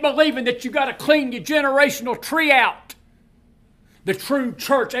ain't believing that you got to clean your generational tree out. The true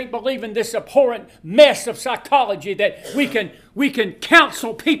church ain't believing this abhorrent mess of psychology that we can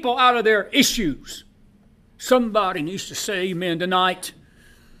counsel people out of their issues. Somebody needs to say amen tonight.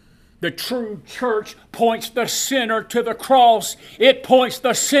 The true church points the sinner to the cross. It points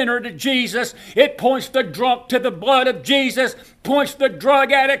the sinner to Jesus. It points the drunk to the blood of Jesus. Points the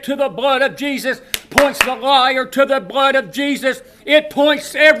drug addict to the blood of Jesus. Points the liar to the blood of Jesus. It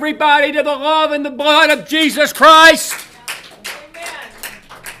points everybody to the love and the blood of Jesus Christ. Amen.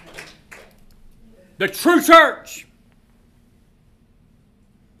 The true church.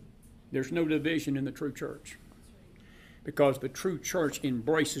 There's no division in the true church. Because the true church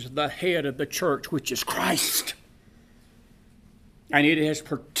embraces the head of the church, which is Christ. And it has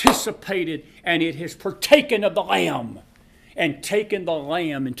participated and it has partaken of the Lamb and taken the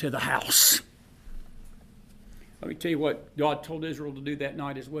Lamb into the house. Let me tell you what God told Israel to do that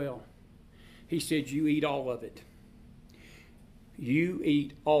night as well. He said, you eat all of it. You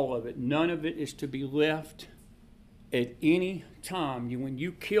eat all of it. None of it is to be left at any time. When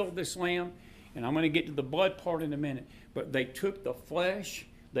you kill this lamb, and I'm going to get to the blood part in a minute, but they took the flesh,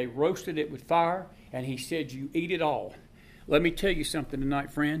 they roasted it with fire, and he said, you eat it all. Let me tell you something tonight,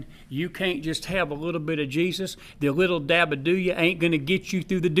 friend. You can't just have a little bit of Jesus. The little dabadooya ain't going to get you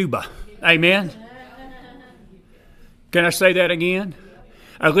through the duba. Amen? Can I say that again?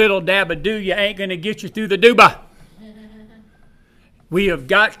 A little dabadooya ain't going to get you through the duba. We have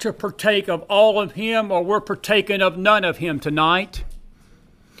got to partake of all of him or we're partaking of none of him tonight.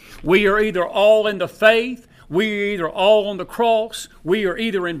 We are either all in the faith, we are either all on the cross, we are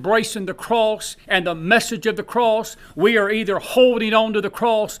either embracing the cross and the message of the cross, we are either holding on to the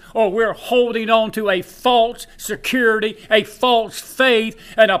cross or we're holding on to a false security, a false faith,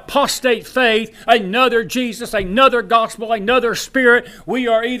 an apostate faith, another Jesus, another gospel, another spirit. We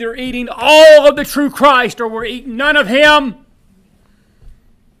are either eating all of the true Christ or we're eating none of him.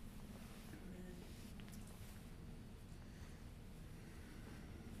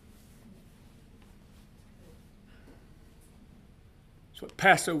 What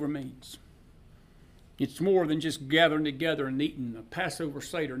Passover means. It's more than just gathering together and eating a Passover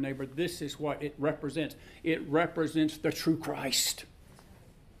Seder, neighbor. This is what it represents. It represents the true Christ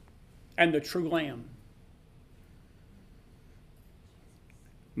and the true Lamb.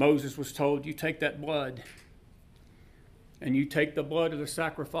 Moses was told, you take that blood and you take the blood of the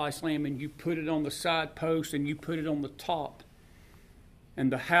sacrifice lamb and you put it on the side post and you put it on the top.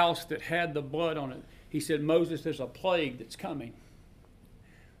 And the house that had the blood on it, he said, Moses, there's a plague that's coming.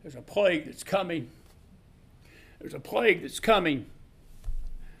 There's a plague that's coming. There's a plague that's coming.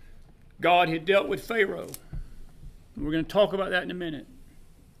 God had dealt with Pharaoh. We're going to talk about that in a minute.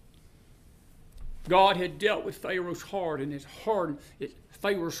 God had dealt with Pharaoh's heart, and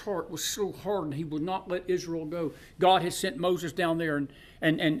Pharaoh's heart was so hardened he would not let Israel go. God had sent Moses down there,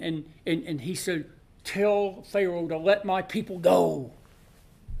 and he said, tell Pharaoh to let my people go.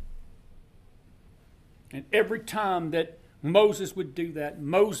 And every time that Moses would do that.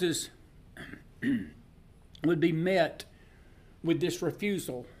 Moses would be met with this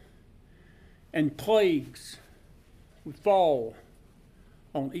refusal, and plagues would fall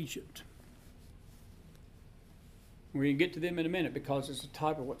on Egypt. We're going to get to them in a minute because it's a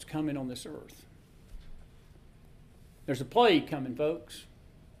type of what's coming on this earth. There's a plague coming, folks.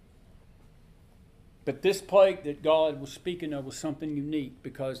 But this plague that God was speaking of was something unique,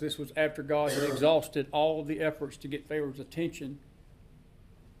 because this was after God had exhausted all of the efforts to get Pharaoh's attention.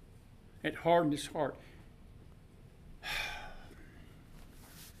 It hardened his heart.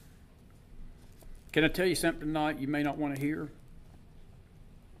 Can I tell you something tonight you may not want to hear?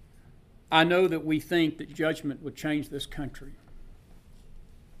 I know that we think that judgment would change this country.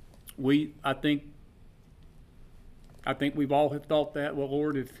 I think we've all have thought that. Well,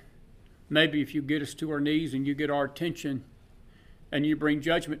 Lord, if you get us to our knees and you get our attention and you bring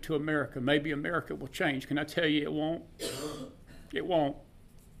judgment to America, maybe America will change. Can I tell you it won't? It won't.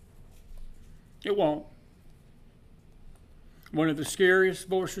 It won't. One of the scariest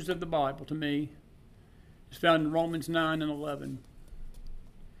verses of the Bible to me is found in Romans 9 and 11.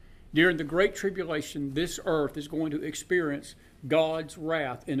 During the Great Tribulation, this earth is going to experience God's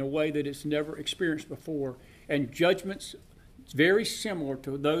wrath in a way that it's never experienced before. And judgments very similar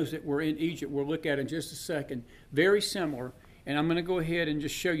to those that were in Egypt, we'll look at in just a second. Very similar. And I'm going to go ahead and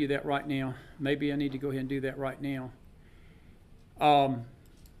just show you that right now. Maybe I need to go ahead and do that right now.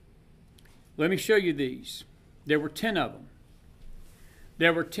 Let me show you these. There were 10 of them.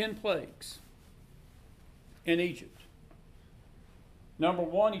 There were 10 plagues in Egypt. Number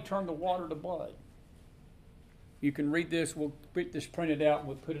 1, he turned the water to blood. You can read this. We'll get this printed out and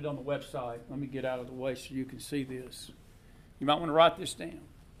we'll put it on the website. Let me get out of the way so you can see this. You might want to write this down.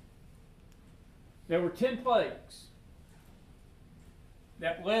 There were 10 plagues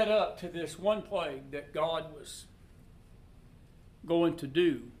that led up to this one plague that God was going to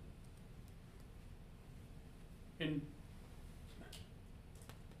do. In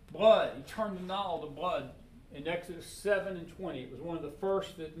blood, he turned the Nile to blood. In Exodus 7 and 20, it was one of the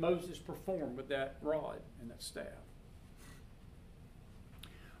first that Moses performed with that rod and that staff.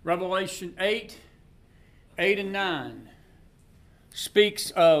 Revelation 8 and 9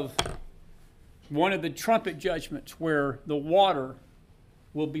 speaks of one of the trumpet judgments where the water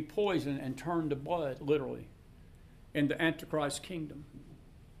will be poisoned and turned to blood, literally, in the Antichrist kingdom.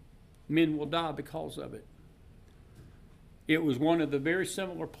 Men will die because of it. It was one of the very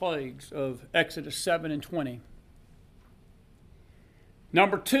similar plagues of Exodus 7 and 20.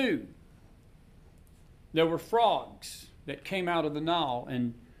 Number 2, there were frogs that came out of the Nile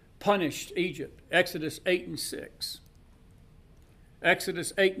and punished Egypt. Exodus 8 and 6.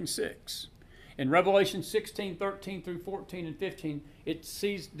 Exodus 8 and 6. In Revelation 16, 13 through 14 and 15, it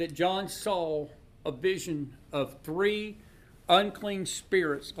sees that John saw a vision of 3 unclean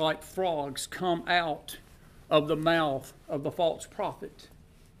spirits like frogs come out of the mouth of the false prophet.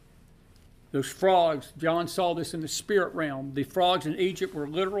 Those frogs, John saw this in the spirit realm. The frogs in Egypt were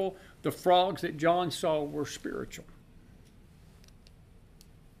literal. The frogs that John saw were spiritual.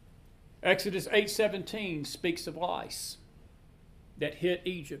 Exodus 8:17 speaks of lice that hit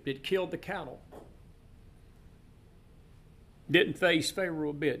Egypt. It killed the cattle. Didn't faze Pharaoh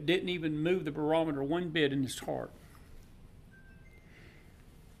a bit. Didn't even move the barometer one bit in his heart.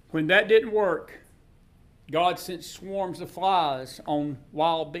 When that didn't work, God sent swarms of flies on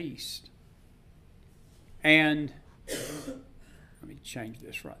wild beasts. And let me change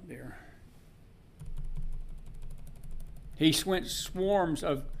this right there. He sent swarms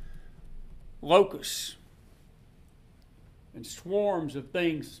of locusts and swarms of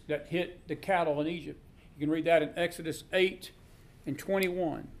things that hit the cattle in Egypt. You can read that in Exodus 8 and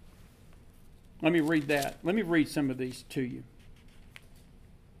 21. Let me read that. Let me read some of these to you.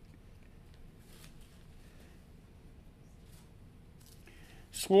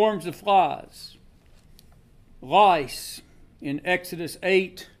 Swarms of flies, lice in Exodus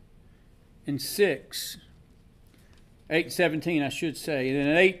 8 and 6. 8:17, I should say. And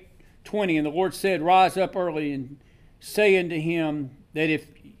in 8:20, and the Lord said, Rise up early and say unto him that if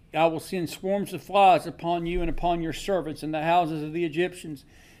I will send swarms of flies upon you and upon your servants, and the houses of the Egyptians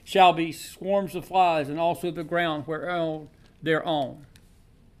shall be swarms of flies, and also the ground whereon they're on.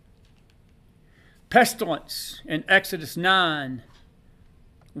 Pestilence in Exodus 9,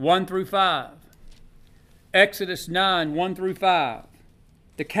 1 through 5. Exodus 9, 1 through 5.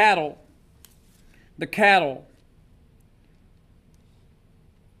 The cattle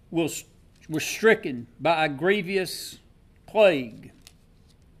was stricken by a grievous plague.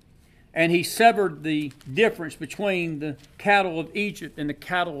 And he severed the difference between the cattle of Egypt and the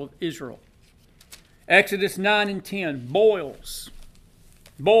cattle of Israel. Exodus 9 and 10, boils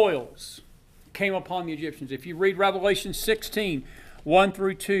came upon the Egyptians. If you read Revelation 16, 1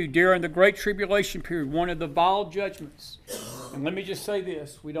 through 2, during the Great Tribulation period, one of the vile judgments, and let me just say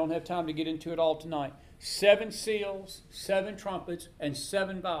this, we don't have time to get into it all tonight, 7 seals, 7 trumpets, and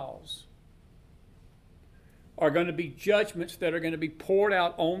 7 vials are going to be judgments that are going to be poured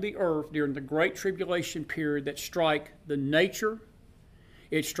out on the earth during the Great Tribulation period that strike the nature,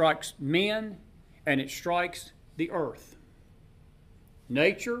 it strikes men, and it strikes the earth.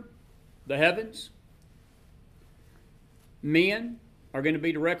 Nature, the heavens, men are going to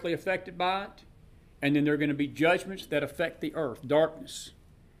be directly affected by it, and then there are going to be judgments that affect the earth, darkness.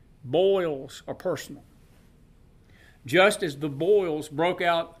 Boils are personal. Just as the boils broke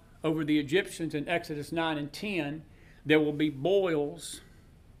out over the Egyptians in Exodus 9 and 10, there will be boils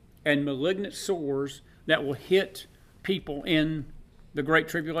and malignant sores that will hit people in the Great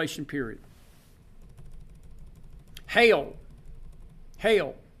Tribulation period. Hail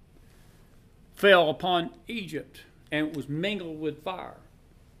fell upon Egypt and it was mingled with fire.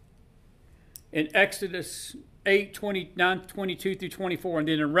 In Exodus 8, 29, 22 through 24, and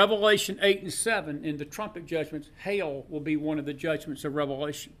then in Revelation 8 and 7, in the trumpet judgments, hail will be one of the judgments of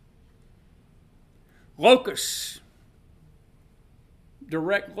Revelation. Locusts,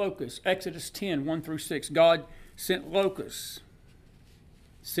 direct locusts, Exodus 10, 1 through 6. God sent locusts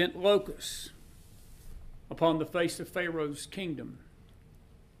upon the face of Pharaoh's kingdom.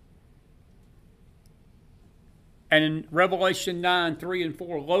 And in Revelation 9, 3 and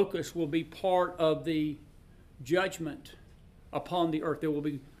 4, locusts will be part of the judgment upon the earth. There will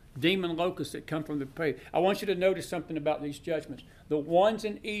be demon locusts that come from the page. I want you to notice something about these judgments. The ones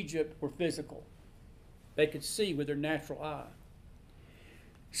in Egypt were physical. They could see with their natural eye.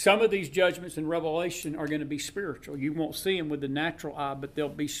 Some of these judgments in Revelation are going to be spiritual. You won't see them with the natural eye, but they'll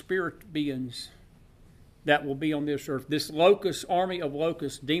be spirit beings that will be on this earth. This locust, army of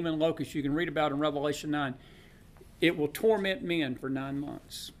locusts, demon locusts, you can read about in Revelation 9. It will torment men for 9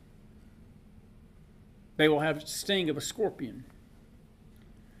 months. They will have the sting of a scorpion.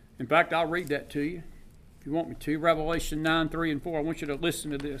 In fact, I'll read that to you if you want me to. Revelation 9, 3 and 4. I want you to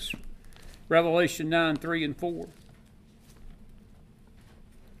listen to this. Revelation 9, 3 and 4.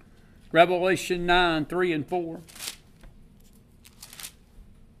 Revelation 9, 3 and 4.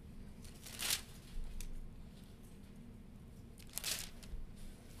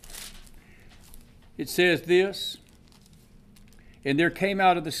 It says this, and there came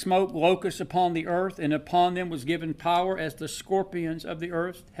out of the smoke locusts upon the earth, and upon them was given power as the scorpions of the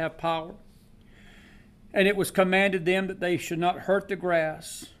earth have power. And it was commanded them that they should not hurt the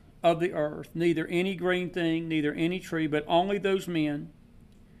grass of the earth, neither any green thing, neither any tree, but only those men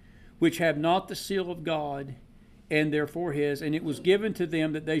which have not the seal of God and their foreheads. And it was given to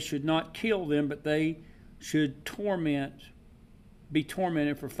them that they should not kill them, but they should be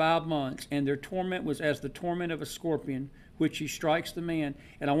tormented for 5 months. And their torment was as the torment of a scorpion, which he strikes the man.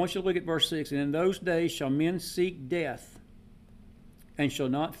 And I want you to look at verse 6. And in those days shall men seek death, and shall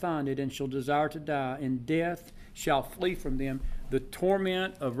not find it, and shall desire to die, and death shall flee from them. The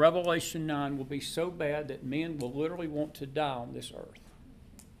torment of Revelation 9 will be so bad that men will literally want to die on this earth.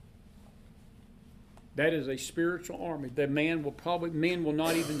 That is a spiritual army. Men will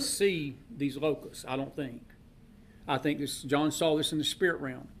not even see these locusts, I don't think. I think John saw this in the spirit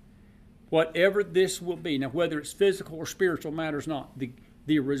realm. Whatever this will be, now whether it's physical or spiritual matters not.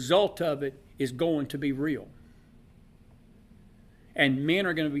 The result of it is going to be real. And men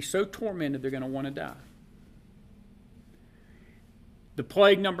are going to be so tormented they're going to want to die. The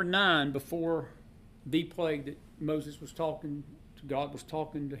plague number 9, before the plague that Moses was talking to, God was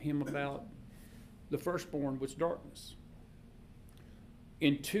talking to him about, the firstborn was darkness.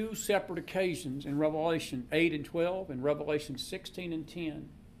 In 2 separate occasions in Revelation 8 and 12 and Revelation 16 and 10,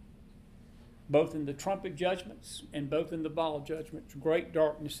 both in the trumpet judgments and both in the vial judgments, great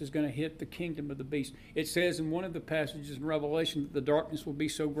darkness is going to hit the kingdom of the beast. It says in one of the passages in Revelation that the darkness will be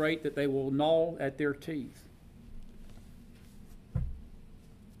so great that they will gnaw at their teeth.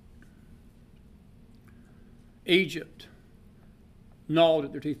 Egypt gnawed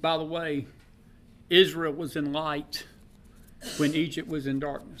at their teeth. By the way, Israel was in light when Egypt was in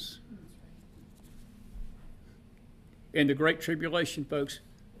darkness. In the Great Tribulation, folks,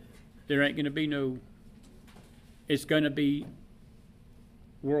 there ain't going to be it's going to be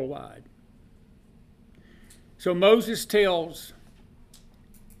worldwide. So Moses tells,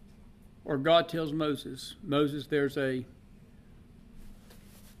 or God tells Moses, there's a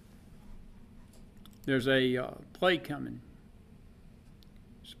plague coming.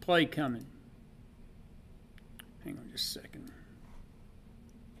 There's a plague coming. Hang on just a second.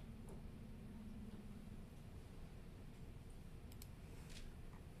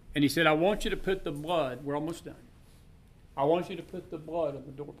 And he said, I want you to put the blood, we're almost done. I want you to put the blood on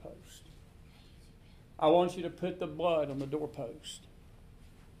the doorpost. I want you to put the blood on the doorpost.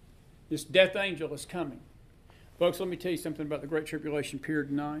 This death angel is coming. Folks, let me tell you something about the Great Tribulation period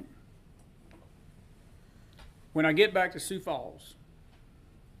tonight. When I get back to Sioux Falls,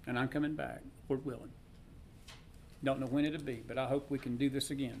 and I'm coming back, Lord willing. Don't know when it'll be, but I hope we can do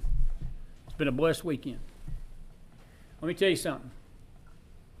this again. It's been a blessed weekend. Let me tell you something.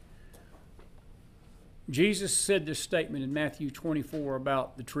 Jesus said this statement in Matthew 24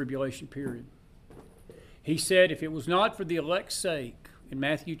 about the tribulation period. He said, if it was not for the elect's sake, in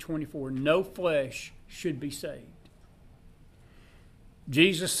Matthew 24, no flesh should be saved.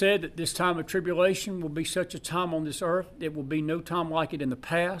 Jesus said that this time of tribulation will be such a time on this earth, it will be no time like it in the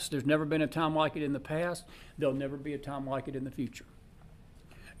past. There's never been a time like it in the past. There'll never be a time like it in the future.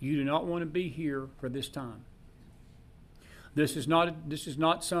 You do not want to be here for this time. This is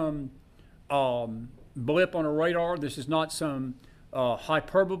not some blip on a radar. This is not some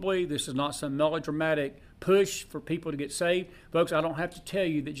hyperbole. This is not some melodramatic push for people to get saved. Folks, I don't have to tell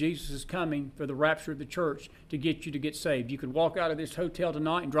you that Jesus is coming for the rapture of the church to get you to get saved. You could walk out of this hotel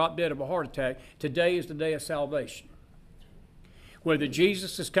tonight and drop dead of a heart attack. Today is the day of salvation. Whether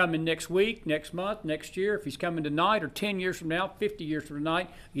Jesus is coming next week, next month, next year, if he's coming tonight or 10 years from now, 50 years from tonight,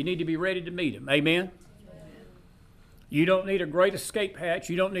 you need to be ready to meet him. Amen? You don't need a great escape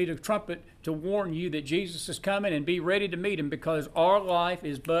hatch. You don't need a trumpet to warn you that Jesus is coming, and be ready to meet him, because our life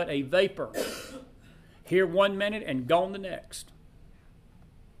is but a vapor. Here 1 minute and gone the next.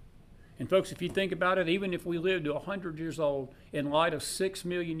 And folks, if you think about it, even if we live to 100 years old, in light of 6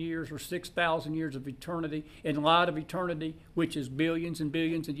 million years or 6,000 years of eternity, in light of eternity, which is billions and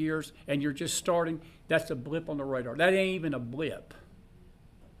billions of years, and you're just starting, that's a blip on the radar. That ain't even a blip.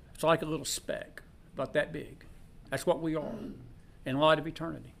 It's like a little speck, about that big. That's what we are in light of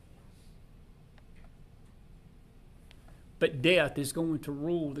eternity. But death is going to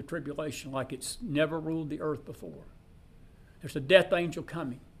rule the tribulation like it's never ruled the earth before. There's a death angel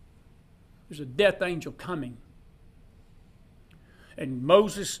coming. There's a death angel coming. And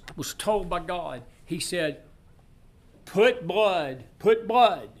Moses was told by God, he said, put blood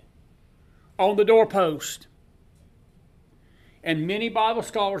on the doorpost. And many Bible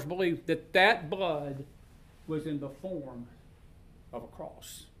scholars believe that that blood was in the form of a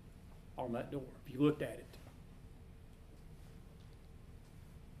cross on that door, if you looked at it.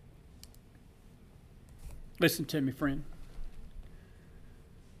 Listen to me, friend.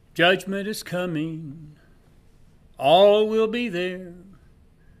 Judgment is coming. All will be there.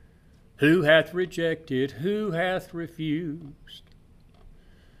 Who hath rejected? Who hath refused?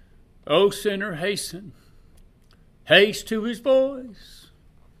 O sinner, hasten. Haste to his voice.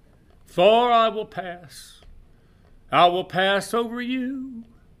 For I will pass. I will pass over you.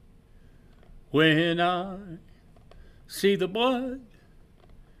 When I see the blood.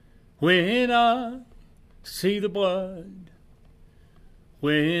 When I see the blood.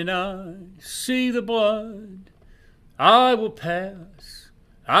 When I see the blood, I will pass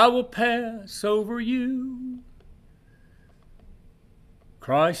over you.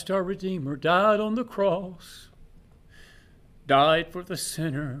 Christ our Redeemer died on the cross, died for the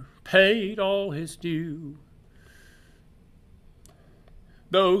sinner, paid all his due.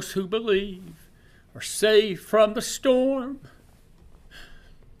 Those who believe are saved from the storm,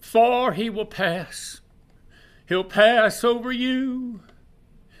 for he will pass. He'll pass over you.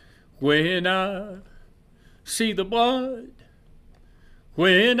 When I see the blood,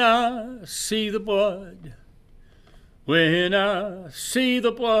 when I see the blood, when I see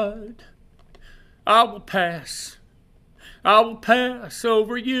the blood, I will pass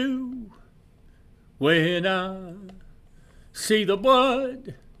over you. When I see the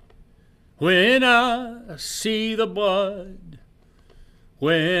blood, when I see the blood,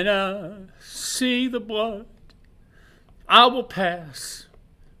 when I see the blood, I will pass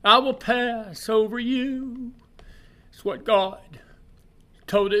over you. It's what God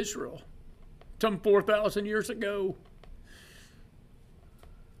told Israel some 4,000 years ago.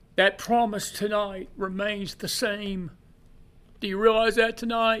 That promise tonight remains the same. Do you realize that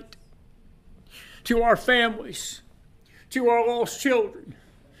tonight? To our families, to our lost children,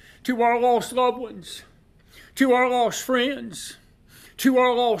 to our lost loved ones, to our lost friends, to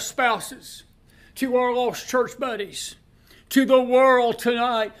our lost spouses, to our lost church buddies, to the world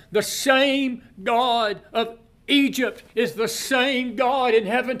tonight, the same God of Egypt is the same God in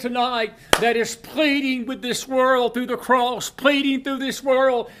heaven tonight that is pleading with this world through the cross, pleading through this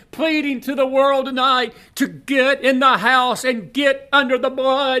world, pleading to the world tonight to get in the house and get under the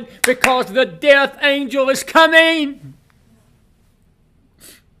blood, because the death angel is coming.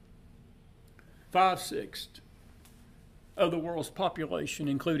 5/6 of the world's population,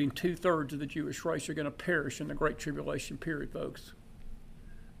 including 2/3 of the Jewish race, are going to perish in the Great Tribulation period, folks.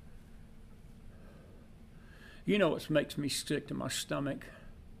 You know what makes me sick to my stomach?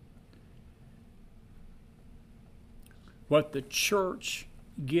 What the church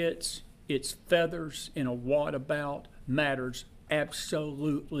gets its feathers in a wad about matters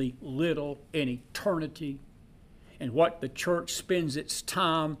absolutely little in eternity. And what the church spends its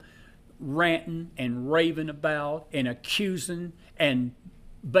time ranting and raving about and accusing and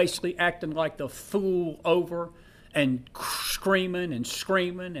basically acting like the fool over and screaming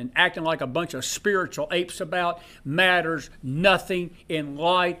and acting like a bunch of spiritual apes about matters nothing in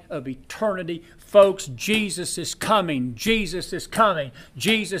light of eternity. Folks, Jesus is coming. Jesus is coming.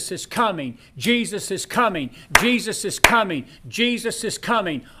 Jesus is coming. Jesus is coming. Jesus is coming. Jesus is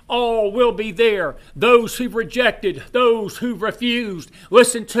coming. All will be there. Those who've rejected, those who've refused.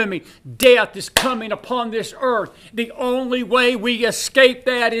 Listen to me. Death is coming upon this earth. The only way we escape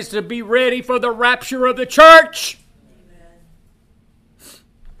that is to be ready for the rapture of the church.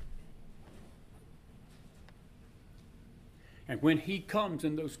 And when he comes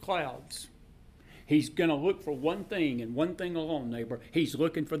in those clouds, he's going to look for one thing and one thing alone, neighbor. He's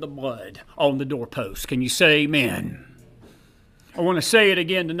looking for the blood on the doorpost. Can you say amen? I want to say it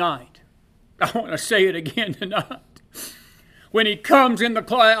again tonight. I want to say it again tonight. When he comes in the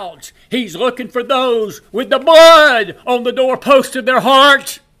clouds, he's looking for those with the blood on the doorpost of their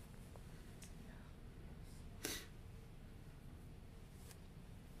heart.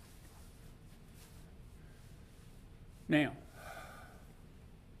 Now,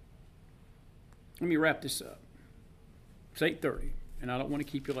 let me wrap this up. It's 8:30, and I don't want to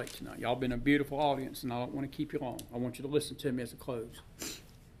keep you late tonight. Y'all been a beautiful audience, and I don't want to keep you long. I want you to listen to me as I close.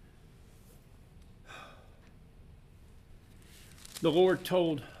 The Lord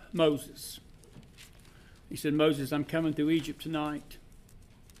told Moses, he said, Moses, I'm coming through Egypt tonight.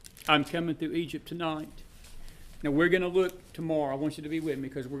 I'm coming through Egypt tonight. Now, we're going to look tomorrow. I want you to be with me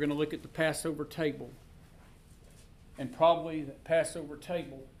because we're going to look at the Passover table. And probably the Passover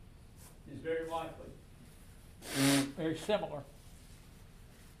table is very likely very similar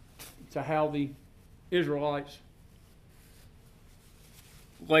to how the Israelites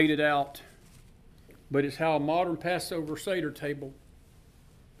laid it out. But it's how a modern Passover Seder table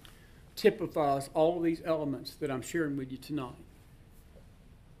typifies all of these elements that I'm sharing with you tonight.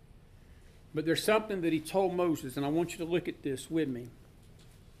 But there's something that he told Moses, and I want you to look at this with me.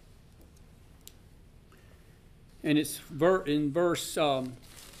 And it's in verse 11.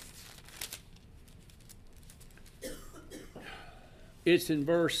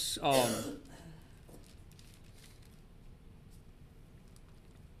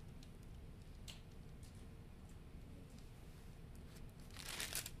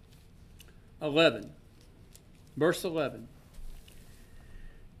 Verse 11.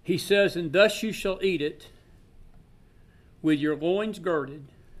 He says, and thus you shall eat it with your loins girded,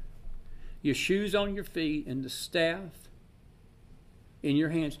 your shoes on your feet, and the staff in your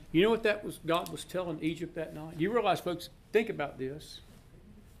hands. You know what that was? God was telling Egypt that night. You realize, folks, think about this.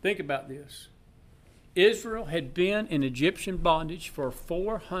 Think about this. Israel had been in Egyptian bondage for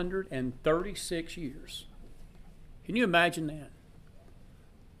 436 years. Can you imagine that?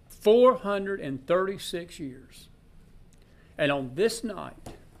 436 years. And on this night,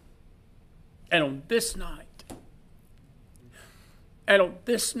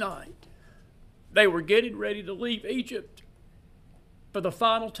 they were getting ready to leave Egypt for the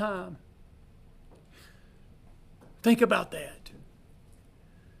final time. Think about that.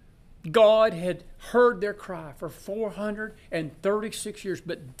 God had heard their cry for 436 years,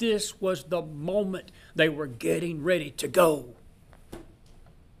 but this was the moment they were getting ready to go.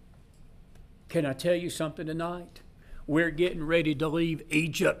 Can I tell you something tonight? We're getting ready to leave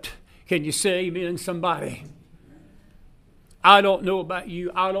Egypt. Can you say amen, somebody? I don't know about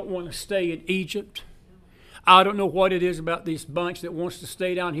you. I don't want to stay in Egypt. I don't know what it is about this bunch that wants to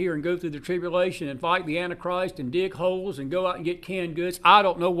stay down here and go through the tribulation and fight the Antichrist and dig holes and go out and get canned goods. I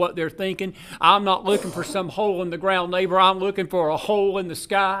don't know what they're thinking. I'm not looking for some hole in the ground, neighbor. I'm looking for a hole in the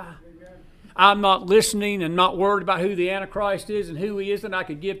sky. I'm not listening and not worried about who the Antichrist is and who he isn't. I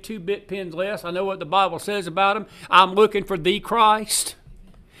could give 2 bit pins less. I know what the Bible says about him. I'm looking for the Christ.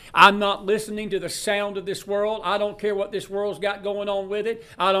 I'm not listening to the sound of this world. I don't care what this world's got going on with it.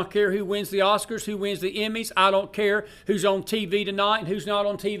 I don't care who wins the Oscars, who wins the Emmys. I don't care who's on TV tonight and who's not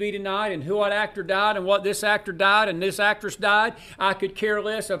on TV tonight, and who what actor died and what this actor died and this actress died. I could care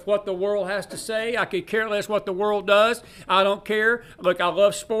less of what the world has to say. I could care less what the world does. I don't care. Look, I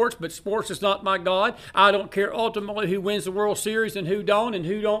love sports, but sports is not my God. I don't care ultimately who wins the World Series and who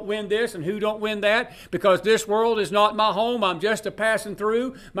don't win this and who don't win that, because this world is not my home. I'm just a passing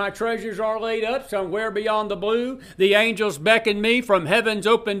through. My treasures are laid up somewhere beyond the blue. The angels beckon me from heaven's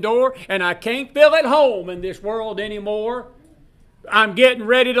open door, and I can't feel at home in this world anymore. I'm getting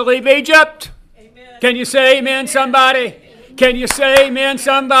ready to leave Egypt. Amen. Can you say amen, somebody? Can you say amen,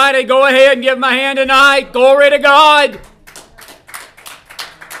 somebody? Go ahead and give my hand tonight. Glory to God.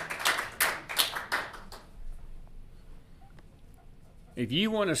 If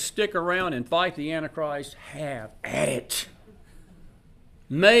you want to stick around and fight the Antichrist, have at it.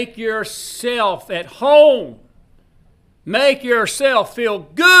 Make yourself at home. Make yourself feel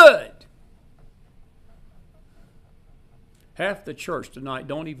good. Half the church tonight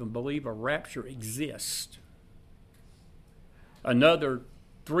don't even believe a rapture exists. Another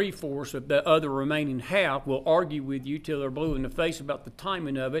 3/4 of the other remaining half will argue with you till they're blue in the face about the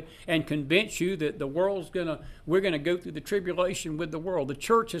timing of it and convince you that we're gonna go through the tribulation with the world. The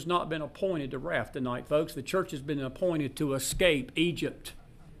church has not been appointed to wrath tonight, folks. The church has been appointed to escape Egypt.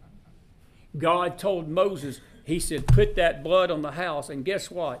 God told Moses, he said, put that blood on the house, and guess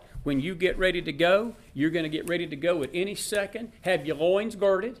what? When you get ready to go, you're going to get ready to go at any second. Have your loins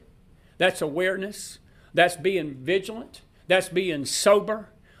girded. That's awareness. That's being vigilant. That's being sober.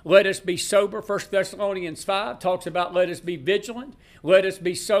 Let us be sober. 1 Thessalonians 5 talks about let us be vigilant. Let us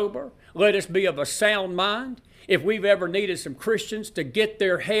be sober. Let us be of a sound mind. If we've ever needed some Christians to get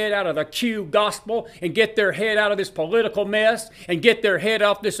their head out of the Q gospel and get their head out of this political mess and get their head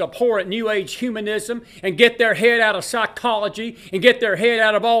off this abhorrent New Age humanism and get their head out of psychology and get their head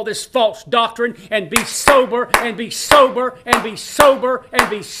out of all this false doctrine and be sober and be sober and be sober and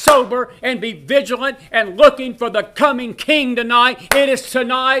be sober and be vigilant and looking for the coming King tonight. It is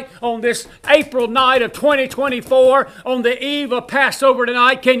tonight on this April night of 2024 on the eve of Passover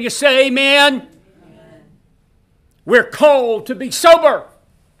tonight. Can you say amen? We're called to be sober.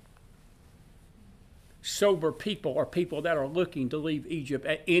 Sober people are people that are looking to leave Egypt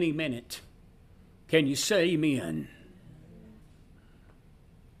at any minute. Can you say amen?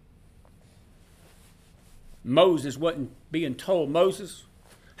 Moses wasn't being told, Moses,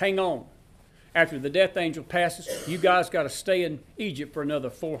 hang on. After the death angel passes, you guys got to stay in Egypt for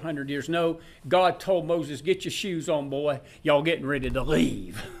another 400 years. No, God told Moses, get your shoes on, boy. Y'all getting ready to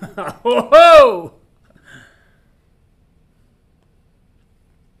leave. Whoa!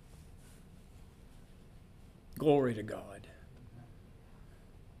 Glory to God.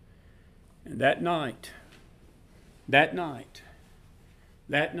 And that night,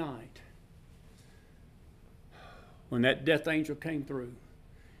 when that death angel came through,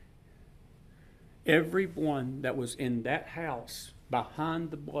 everyone that was in that house behind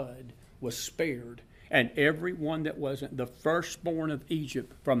the blood was spared, and everyone that wasn't, the firstborn of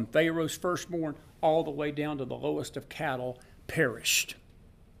Egypt, from Pharaoh's firstborn all the way down to the lowest of cattle, perished.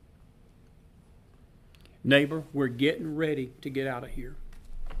 Neighbor, we're getting ready to get out of here.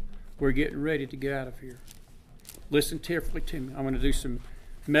 We're getting ready to get out of here. Listen carefully to me. I'm going to do some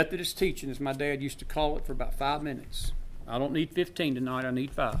Methodist teaching, as my dad used to call it, for about 5 minutes. I don't need 15 tonight. I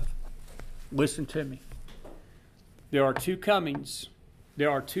need 5. Listen to me. There are two comings. There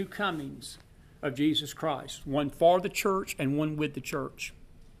are two comings of Jesus Christ. One for the church and one with the church.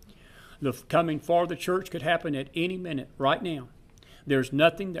 The coming for the church could happen at any minute, right now. There's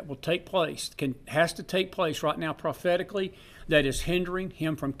nothing that will take place, has to take place right now prophetically, that is hindering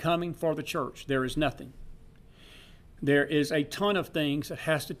him from coming for the church. There is nothing. There is a ton of things that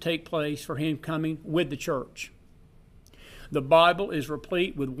has to take place for him coming with the church. The Bible is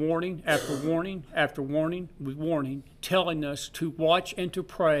replete with warning after warning after warning with warning, telling us to watch and to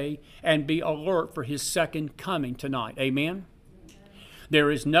pray and be alert for his second coming tonight. Amen? There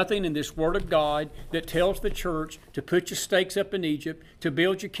is nothing in this Word of God that tells the church to put your stakes up in Egypt, to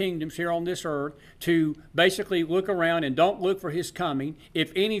build your kingdoms here on this earth, to basically look around and don't look for his coming.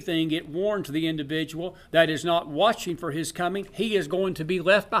 If anything, it warns the individual that is not watching for his coming, he is going to be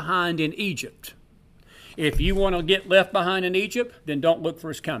left behind in Egypt. If you want to get left behind in Egypt, then don't look for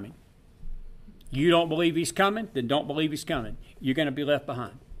his coming. You don't believe he's coming, then don't believe he's coming. You're going to be left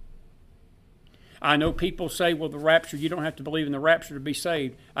behind. I know people say, well, the rapture, you don't have to believe in the rapture to be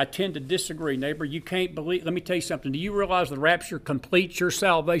saved. I tend to disagree, neighbor. You can't believe. Let me tell you something. Do you realize the rapture completes your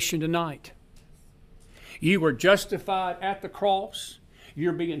salvation tonight? You were justified at the cross.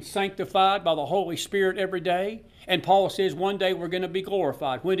 You're being sanctified by the Holy Spirit every day. And Paul says one day we're going to be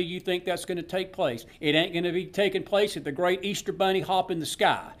glorified. When do you think that's going to take place? It ain't going to be taking place at the great Easter bunny hop in the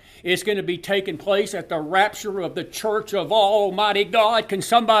sky. It's going to be taking place at the rapture of the church of Almighty God. Can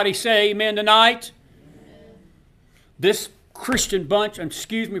somebody say amen tonight? Amen. This Christian bunch,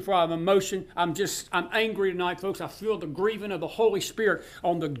 excuse me for my emotion, I'm angry tonight, folks. I feel the grieving of the Holy Spirit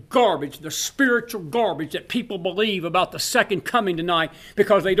on the garbage, the spiritual garbage that people believe about the second coming tonight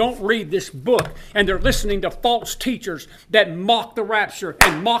because they don't read this book and they're listening to false teachers that mock the rapture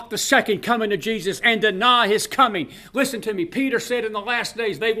and mock the second coming of Jesus and deny His coming. Listen to me. Peter said in the last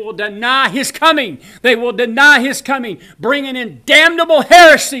days they will deny His coming. They will deny His coming, bringing in damnable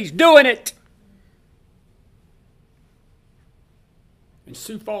heresies, doing it. In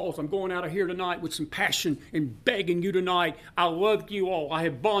Sioux Falls, I'm going out of here tonight with some passion and begging you tonight. I love you all. I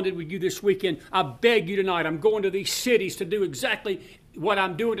have bonded with you this weekend. I beg you tonight. I'm going to these cities to do exactly what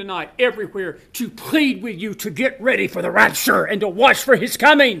I'm doing tonight, everywhere, to plead with you to get ready for the rapture and to watch for His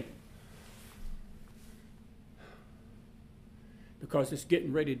coming. Because it's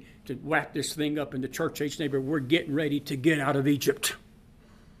getting ready to wrap this thing up in the church age neighborhood. We're getting ready to get out of Egypt.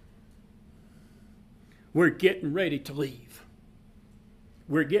 We're getting ready to leave.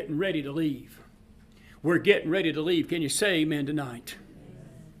 We're getting ready to leave. We're getting ready to leave. Can you say amen tonight?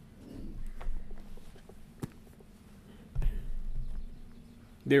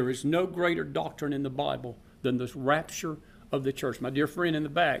 There is no greater doctrine in the Bible than the rapture of the church. My dear friend in the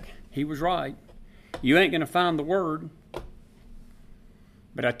back, he was right. You ain't going to find the word.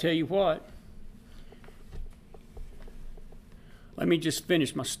 But I tell you what, let me just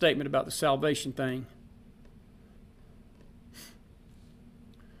finish my statement about the salvation thing.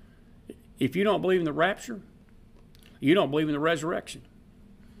 If you don't believe in the rapture, you don't believe in the resurrection.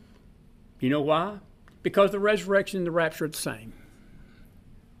 You know why? Because the resurrection and the rapture are the same.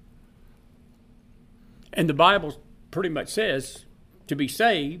 And the Bible pretty much says to be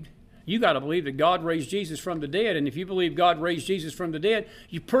saved, you got to believe that God raised Jesus from the dead. And if you believe God raised Jesus from the dead,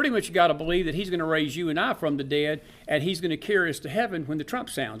 you pretty much got to believe that He's going to raise you and I from the dead, and He's going to carry us to heaven when the trump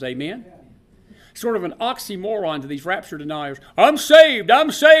sounds. Amen? Sort of an oxymoron to these rapture deniers. I'm saved, I'm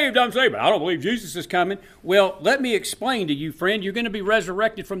saved, I'm saved, but I don't believe Jesus is coming. Well, let me explain to you, friend. You're going to be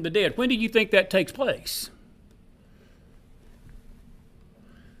resurrected from the dead. When do you think that takes place?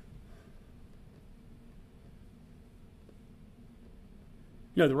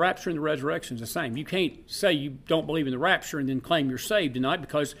 You know, the rapture and the resurrection is the same. You can't say you don't believe in the rapture and then claim you're saved tonight,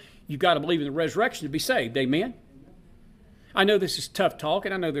 because you've got to believe in the resurrection to be saved. Amen? I know this is tough talk,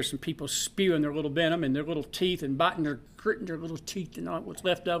 and I know there's some people spewing their little venom and their little teeth and gritting their little teeth and all what's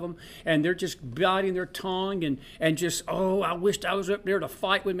left of them, and they're just biting their tongue and just, oh, I wished I was up there to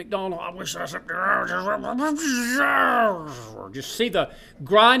fight with McDonald. I wish I was up there. Just see the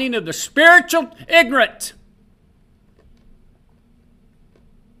grinding of the spiritual ignorant.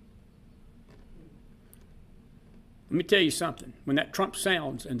 Let me tell you something. When that trump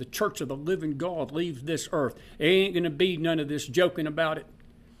sounds and the church of the living God leaves this earth, there ain't going to be none of this joking about it.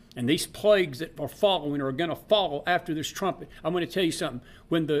 And these plagues that are following are going to follow after this trumpet. I'm going to tell you something.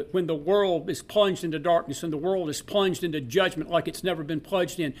 When the world is plunged into darkness and the world is plunged into judgment like it's never been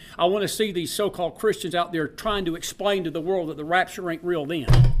plunged in, I want to see these so-called Christians out there trying to explain to the world that the rapture ain't real then.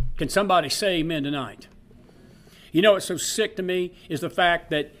 Can somebody say amen tonight? You know what's so sick to me is the fact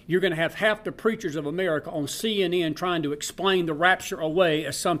that you're going to have half the preachers of America on CNN trying to explain the rapture away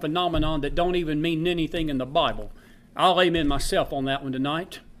as some phenomenon that don't even mean anything in the Bible. I'll amen myself on that one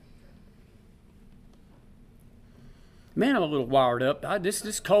tonight. Man, I'm a little wired up.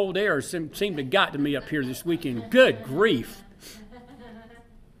 This cold air seemed to have got to me up here this weekend. Good grief.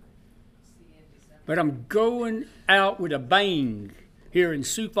 But I'm going out with a bang here in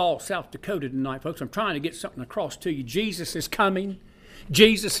Sioux Falls, South Dakota tonight, folks. I'm trying to get something across to you. Jesus is coming.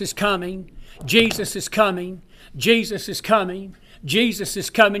 Jesus is coming. Jesus is coming. Jesus is coming. Jesus is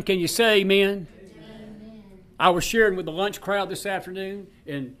coming. Can you say amen? Amen. I was sharing with the lunch crowd this afternoon,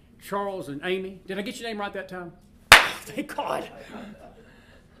 and Charles and Amy. Did I get your name right that time? Thank God.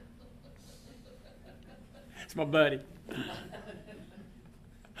 It's my buddy.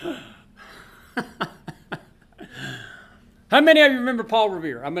 How many of you remember Paul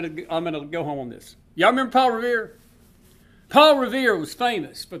Revere? I'm gonna go home on this. Y'all remember Paul Revere? Paul Revere was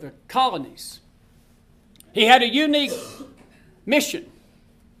famous for the colonies. He had a unique mission.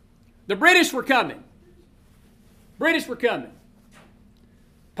 The British were coming. British were coming.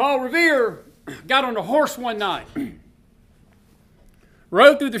 Paul Revere got on a horse one night,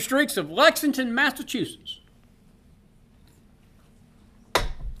 rode through the streets of Lexington, Massachusetts,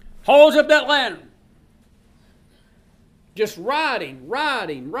 holds up that lantern, just riding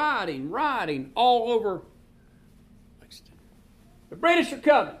all over. The British are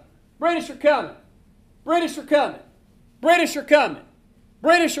coming. British are coming. British are coming. British are coming.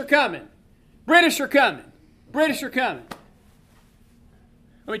 British are coming. British are coming. British are coming.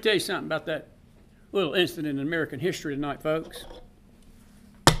 Let me tell you something about that little incident in American history tonight, folks.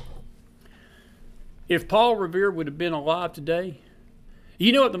 If Paul Revere would have been alive today,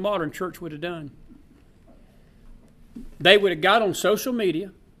 you know what the modern church would have done? They would have got on social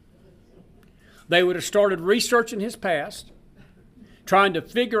media. They would have started researching his past, trying to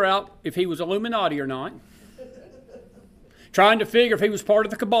figure out if he was Illuminati or not, trying to figure if he was part of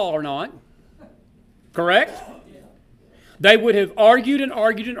the cabal or not. Correct? They would have argued and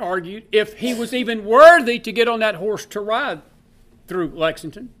argued and argued if he was even worthy to get on that horse to ride through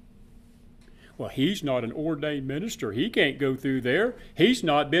Lexington. Well, he's not an ordained minister. He can't go through there. He's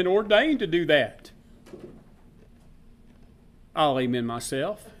not been ordained to do that. I'll amen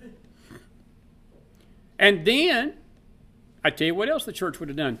myself. And then, I tell you what else the church would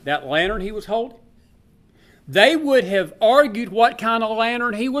have done. That lantern he was holding, they would have argued what kind of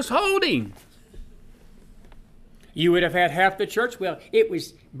lantern he was holding. You would have had half the church, well, it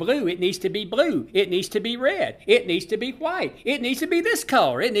was blue. It needs to be blue. It needs to be red. It needs to be white. It needs to be this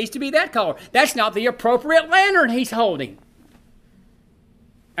color. It needs to be that color. That's not the appropriate lantern he's holding.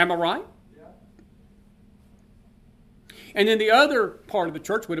 Am I right? Yeah. And then the other part of the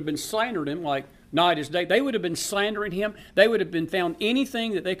church would have been slandering him like night as day. They would have been slandering him. They would have been found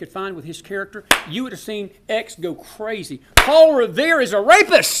anything that they could find with his character. You would have seen X go crazy. Paul Revere is a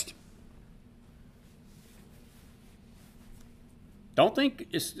rapist. Don't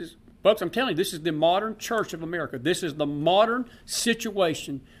think folks, I'm telling you, this is the modern church of America. This is the modern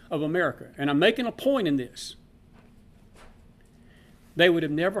situation of America. And I'm making a point in this. They would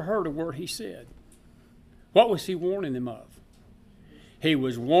have never heard a word he said. What was he warning them of? He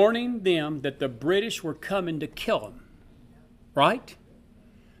was warning them that the British were coming to kill them. Right?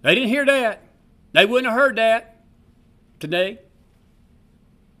 They didn't hear that. They wouldn't have heard that today.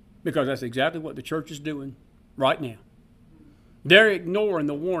 Because that's exactly what the church is doing right now. They're ignoring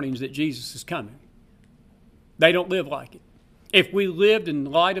the warnings that Jesus is coming. They don't live like it. If we lived in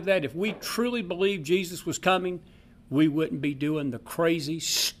light of that, if we truly believed Jesus was coming, we wouldn't be doing the crazy,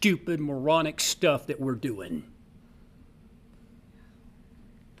 stupid, moronic stuff that we're doing.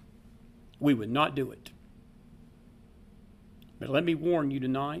 We would not do it. But let me warn you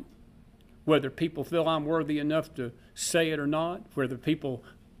tonight, whether people feel I'm worthy enough to say it or not, whether people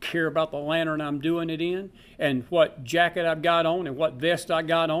care about the lantern I'm doing it in, and what jacket I've got on, and what vest I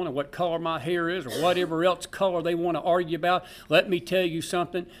got on, and what color my hair is, or whatever else color they want to argue about. Let me tell you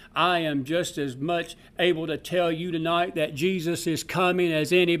something. I am just as much able to tell you tonight that Jesus is coming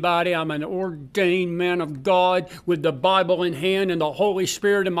as anybody. I'm an ordained man of God with the Bible in hand and the Holy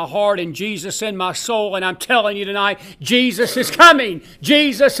Spirit in my heart and Jesus in my soul, and I'm telling you tonight, Jesus is coming.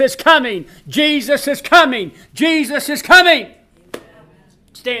 Jesus is coming. Jesus is coming. Jesus is coming.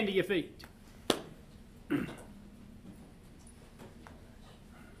 Stand to your feet. Did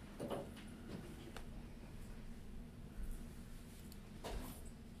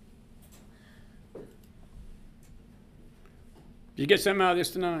you get something out of this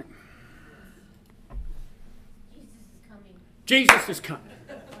tonight? Jesus is coming.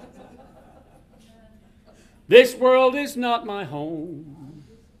 This world is not my home.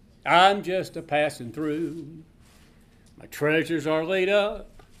 I'm just a passing through. My treasures are laid up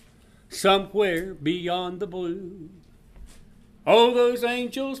somewhere beyond the blue. Oh, those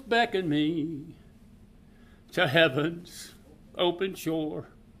angels beckon me to heaven's open shore.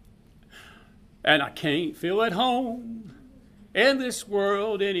 And I can't feel at home in this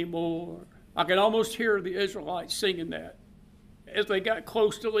world anymore. I can almost hear the Israelites singing that as they got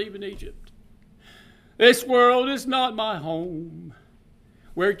close to leaving Egypt. This world is not my home.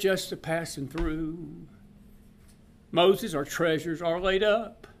 We're just a passing through. Moses, our treasures are laid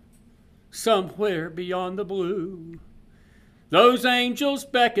up somewhere beyond the blue. Those angels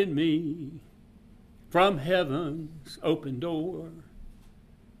beckon me from heaven's open door.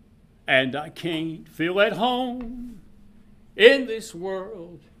 And I can't feel at home in this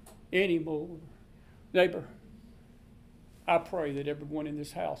world anymore. Neighbor, I pray that everyone in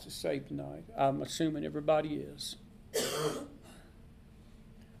this house is saved tonight. I'm assuming everybody is.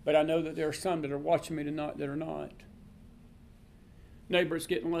 But I know that there are some that are watching me tonight that are not. Neighbor, it's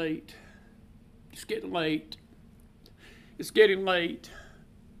getting late. It's getting late. It's getting late.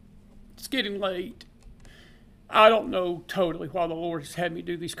 It's getting late. I don't know totally why the Lord has had me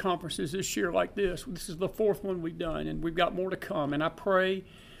do these conferences this year like this. This is the fourth one we've done, and we've got more to come. And I pray,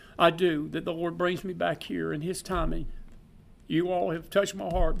 I do, that the Lord brings me back here in His timing. You all have touched my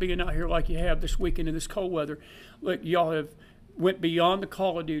heart being out here like you have this weekend in this cold weather. Look, y'all have went beyond the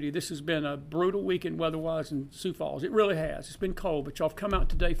call of duty. This has been a brutal weekend weather-wise in Sioux Falls. It really has. It's been cold, but y'all have come out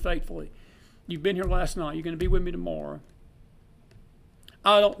today faithfully. You've been here last night. You're going to be with me tomorrow.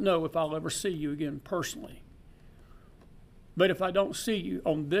 I don't know if I'll ever see you again personally. But if I don't see you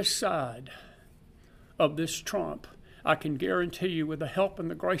on this side of this trump, I can guarantee you with the help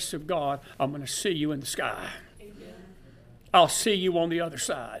and the grace of God, I'm going to see you in the sky. Amen. I'll see you on the other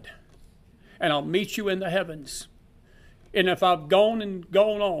side. And I'll meet you in the heavens. And if I've gone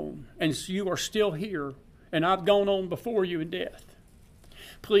on, and you are still here, and I've gone on before you in death,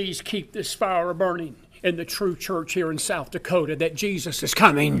 please keep this fire burning in the true church here in South Dakota that Jesus is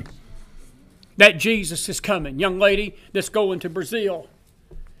coming. That Jesus is coming. Young lady that's going to Brazil,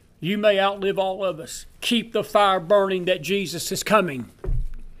 you may outlive all of us. Keep the fire burning that Jesus is coming.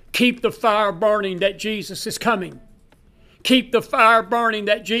 Keep the fire burning that Jesus is coming. Keep the fire burning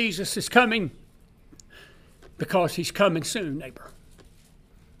that Jesus is coming. Because he's coming soon, neighbor.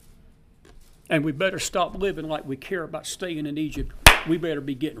 And we better stop living like we care about staying in Egypt. We better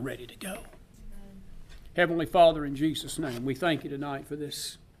be getting ready to go. Heavenly Father, in Jesus' name, we thank you tonight for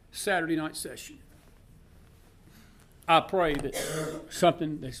this Saturday night session. I pray that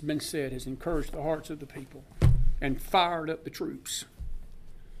something that's been said has encouraged the hearts of the people and fired up the troops.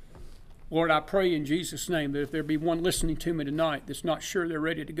 Lord, I pray in Jesus' name that if there be one listening to me tonight that's not sure they're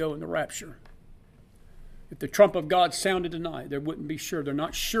ready to go in the rapture, if the trump of God sounded tonight, they wouldn't be sure. They're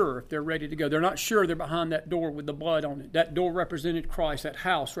not sure if they're ready to go. They're not sure they're behind that door with the blood on it. That door represented Christ. That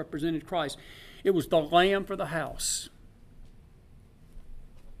house represented Christ. It was the lamb for the house.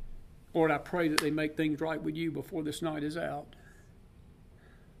 Lord, I pray that they make things right with you before this night is out.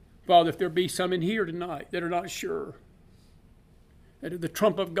 Father, if there be some in here tonight that are not sure, that if the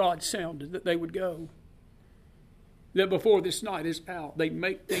trump of God sounded, that they would go. That before this night is out, they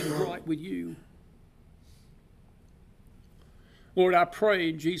make things right with you. Lord, I pray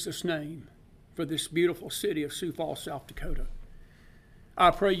in Jesus' name for this beautiful city of Sioux Falls, South Dakota.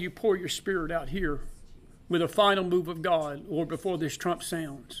 I pray you pour your Spirit out here with a final move of God, Lord, before this trump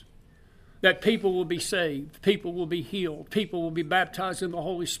sounds. That people will be saved, people will be healed, people will be baptized in the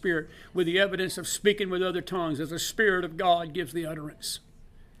Holy Spirit with the evidence of speaking with other tongues as the Spirit of God gives the utterance.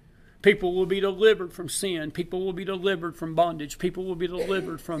 People will be delivered from sin. People will be delivered from bondage. People will be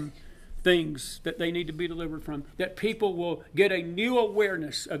delivered from things that they need to be delivered from. That people will get a new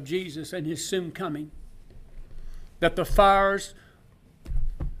awareness of Jesus and his soon coming. That the fires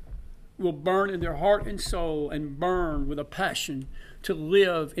will burn in their heart and soul and burn with a passion to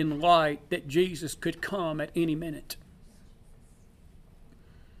live in light that Jesus could come at any minute.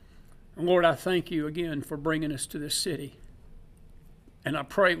 And Lord, I thank you again for bringing us to this city. And I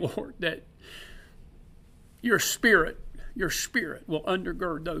pray, Lord, that your Spirit will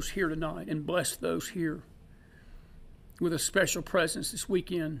undergird those here tonight and bless those here with a special presence this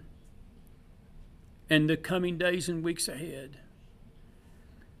weekend and the coming days and weeks ahead.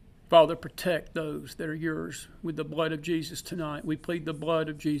 Father, protect those that are yours with the blood of Jesus tonight. We plead the blood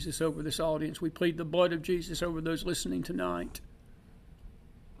of Jesus over this audience. We plead the blood of Jesus over those listening tonight.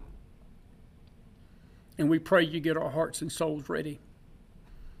 And we pray you get our hearts and souls ready.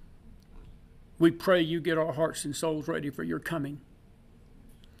 We pray you get our hearts and souls ready for your coming.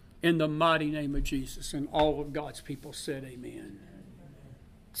 In the mighty name of Jesus. And all of God's people said amen.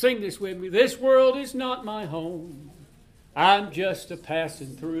 Sing this with me. This world is not my home. I'm just a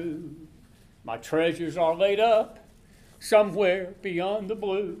passing through. My treasures are laid up somewhere beyond the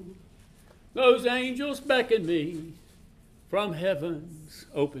blue. Those angels beckon me from heaven's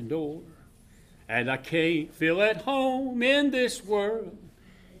open door. And I can't feel at home in this world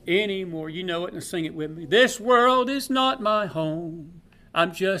anymore. You know it, and sing it with me. This world is not my home.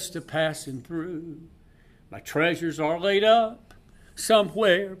 I'm just a passing through. My treasures are laid up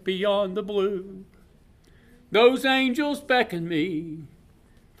somewhere beyond the blue. Those angels beckon me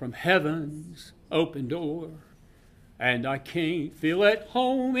from heaven's open door. And I can't feel at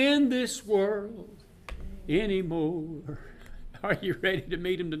home in this world anymore. Are you ready to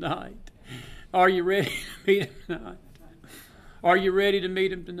meet him tonight? Are you ready to meet him tonight? Are you ready to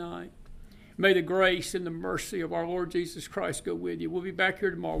meet him tonight? May the grace and the mercy of our Lord Jesus Christ go with you. We'll be back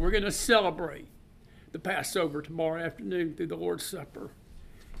here tomorrow. We're going to celebrate the Passover tomorrow afternoon through the Lord's Supper.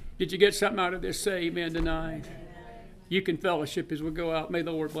 Did you get something out of this? Say amen tonight. Amen. You can fellowship as we go out. May the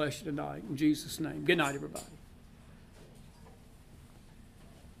Lord bless you tonight. In Jesus' name. Good night, everybody.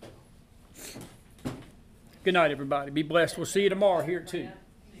 Good night, everybody. Be blessed. We'll see you tomorrow here too.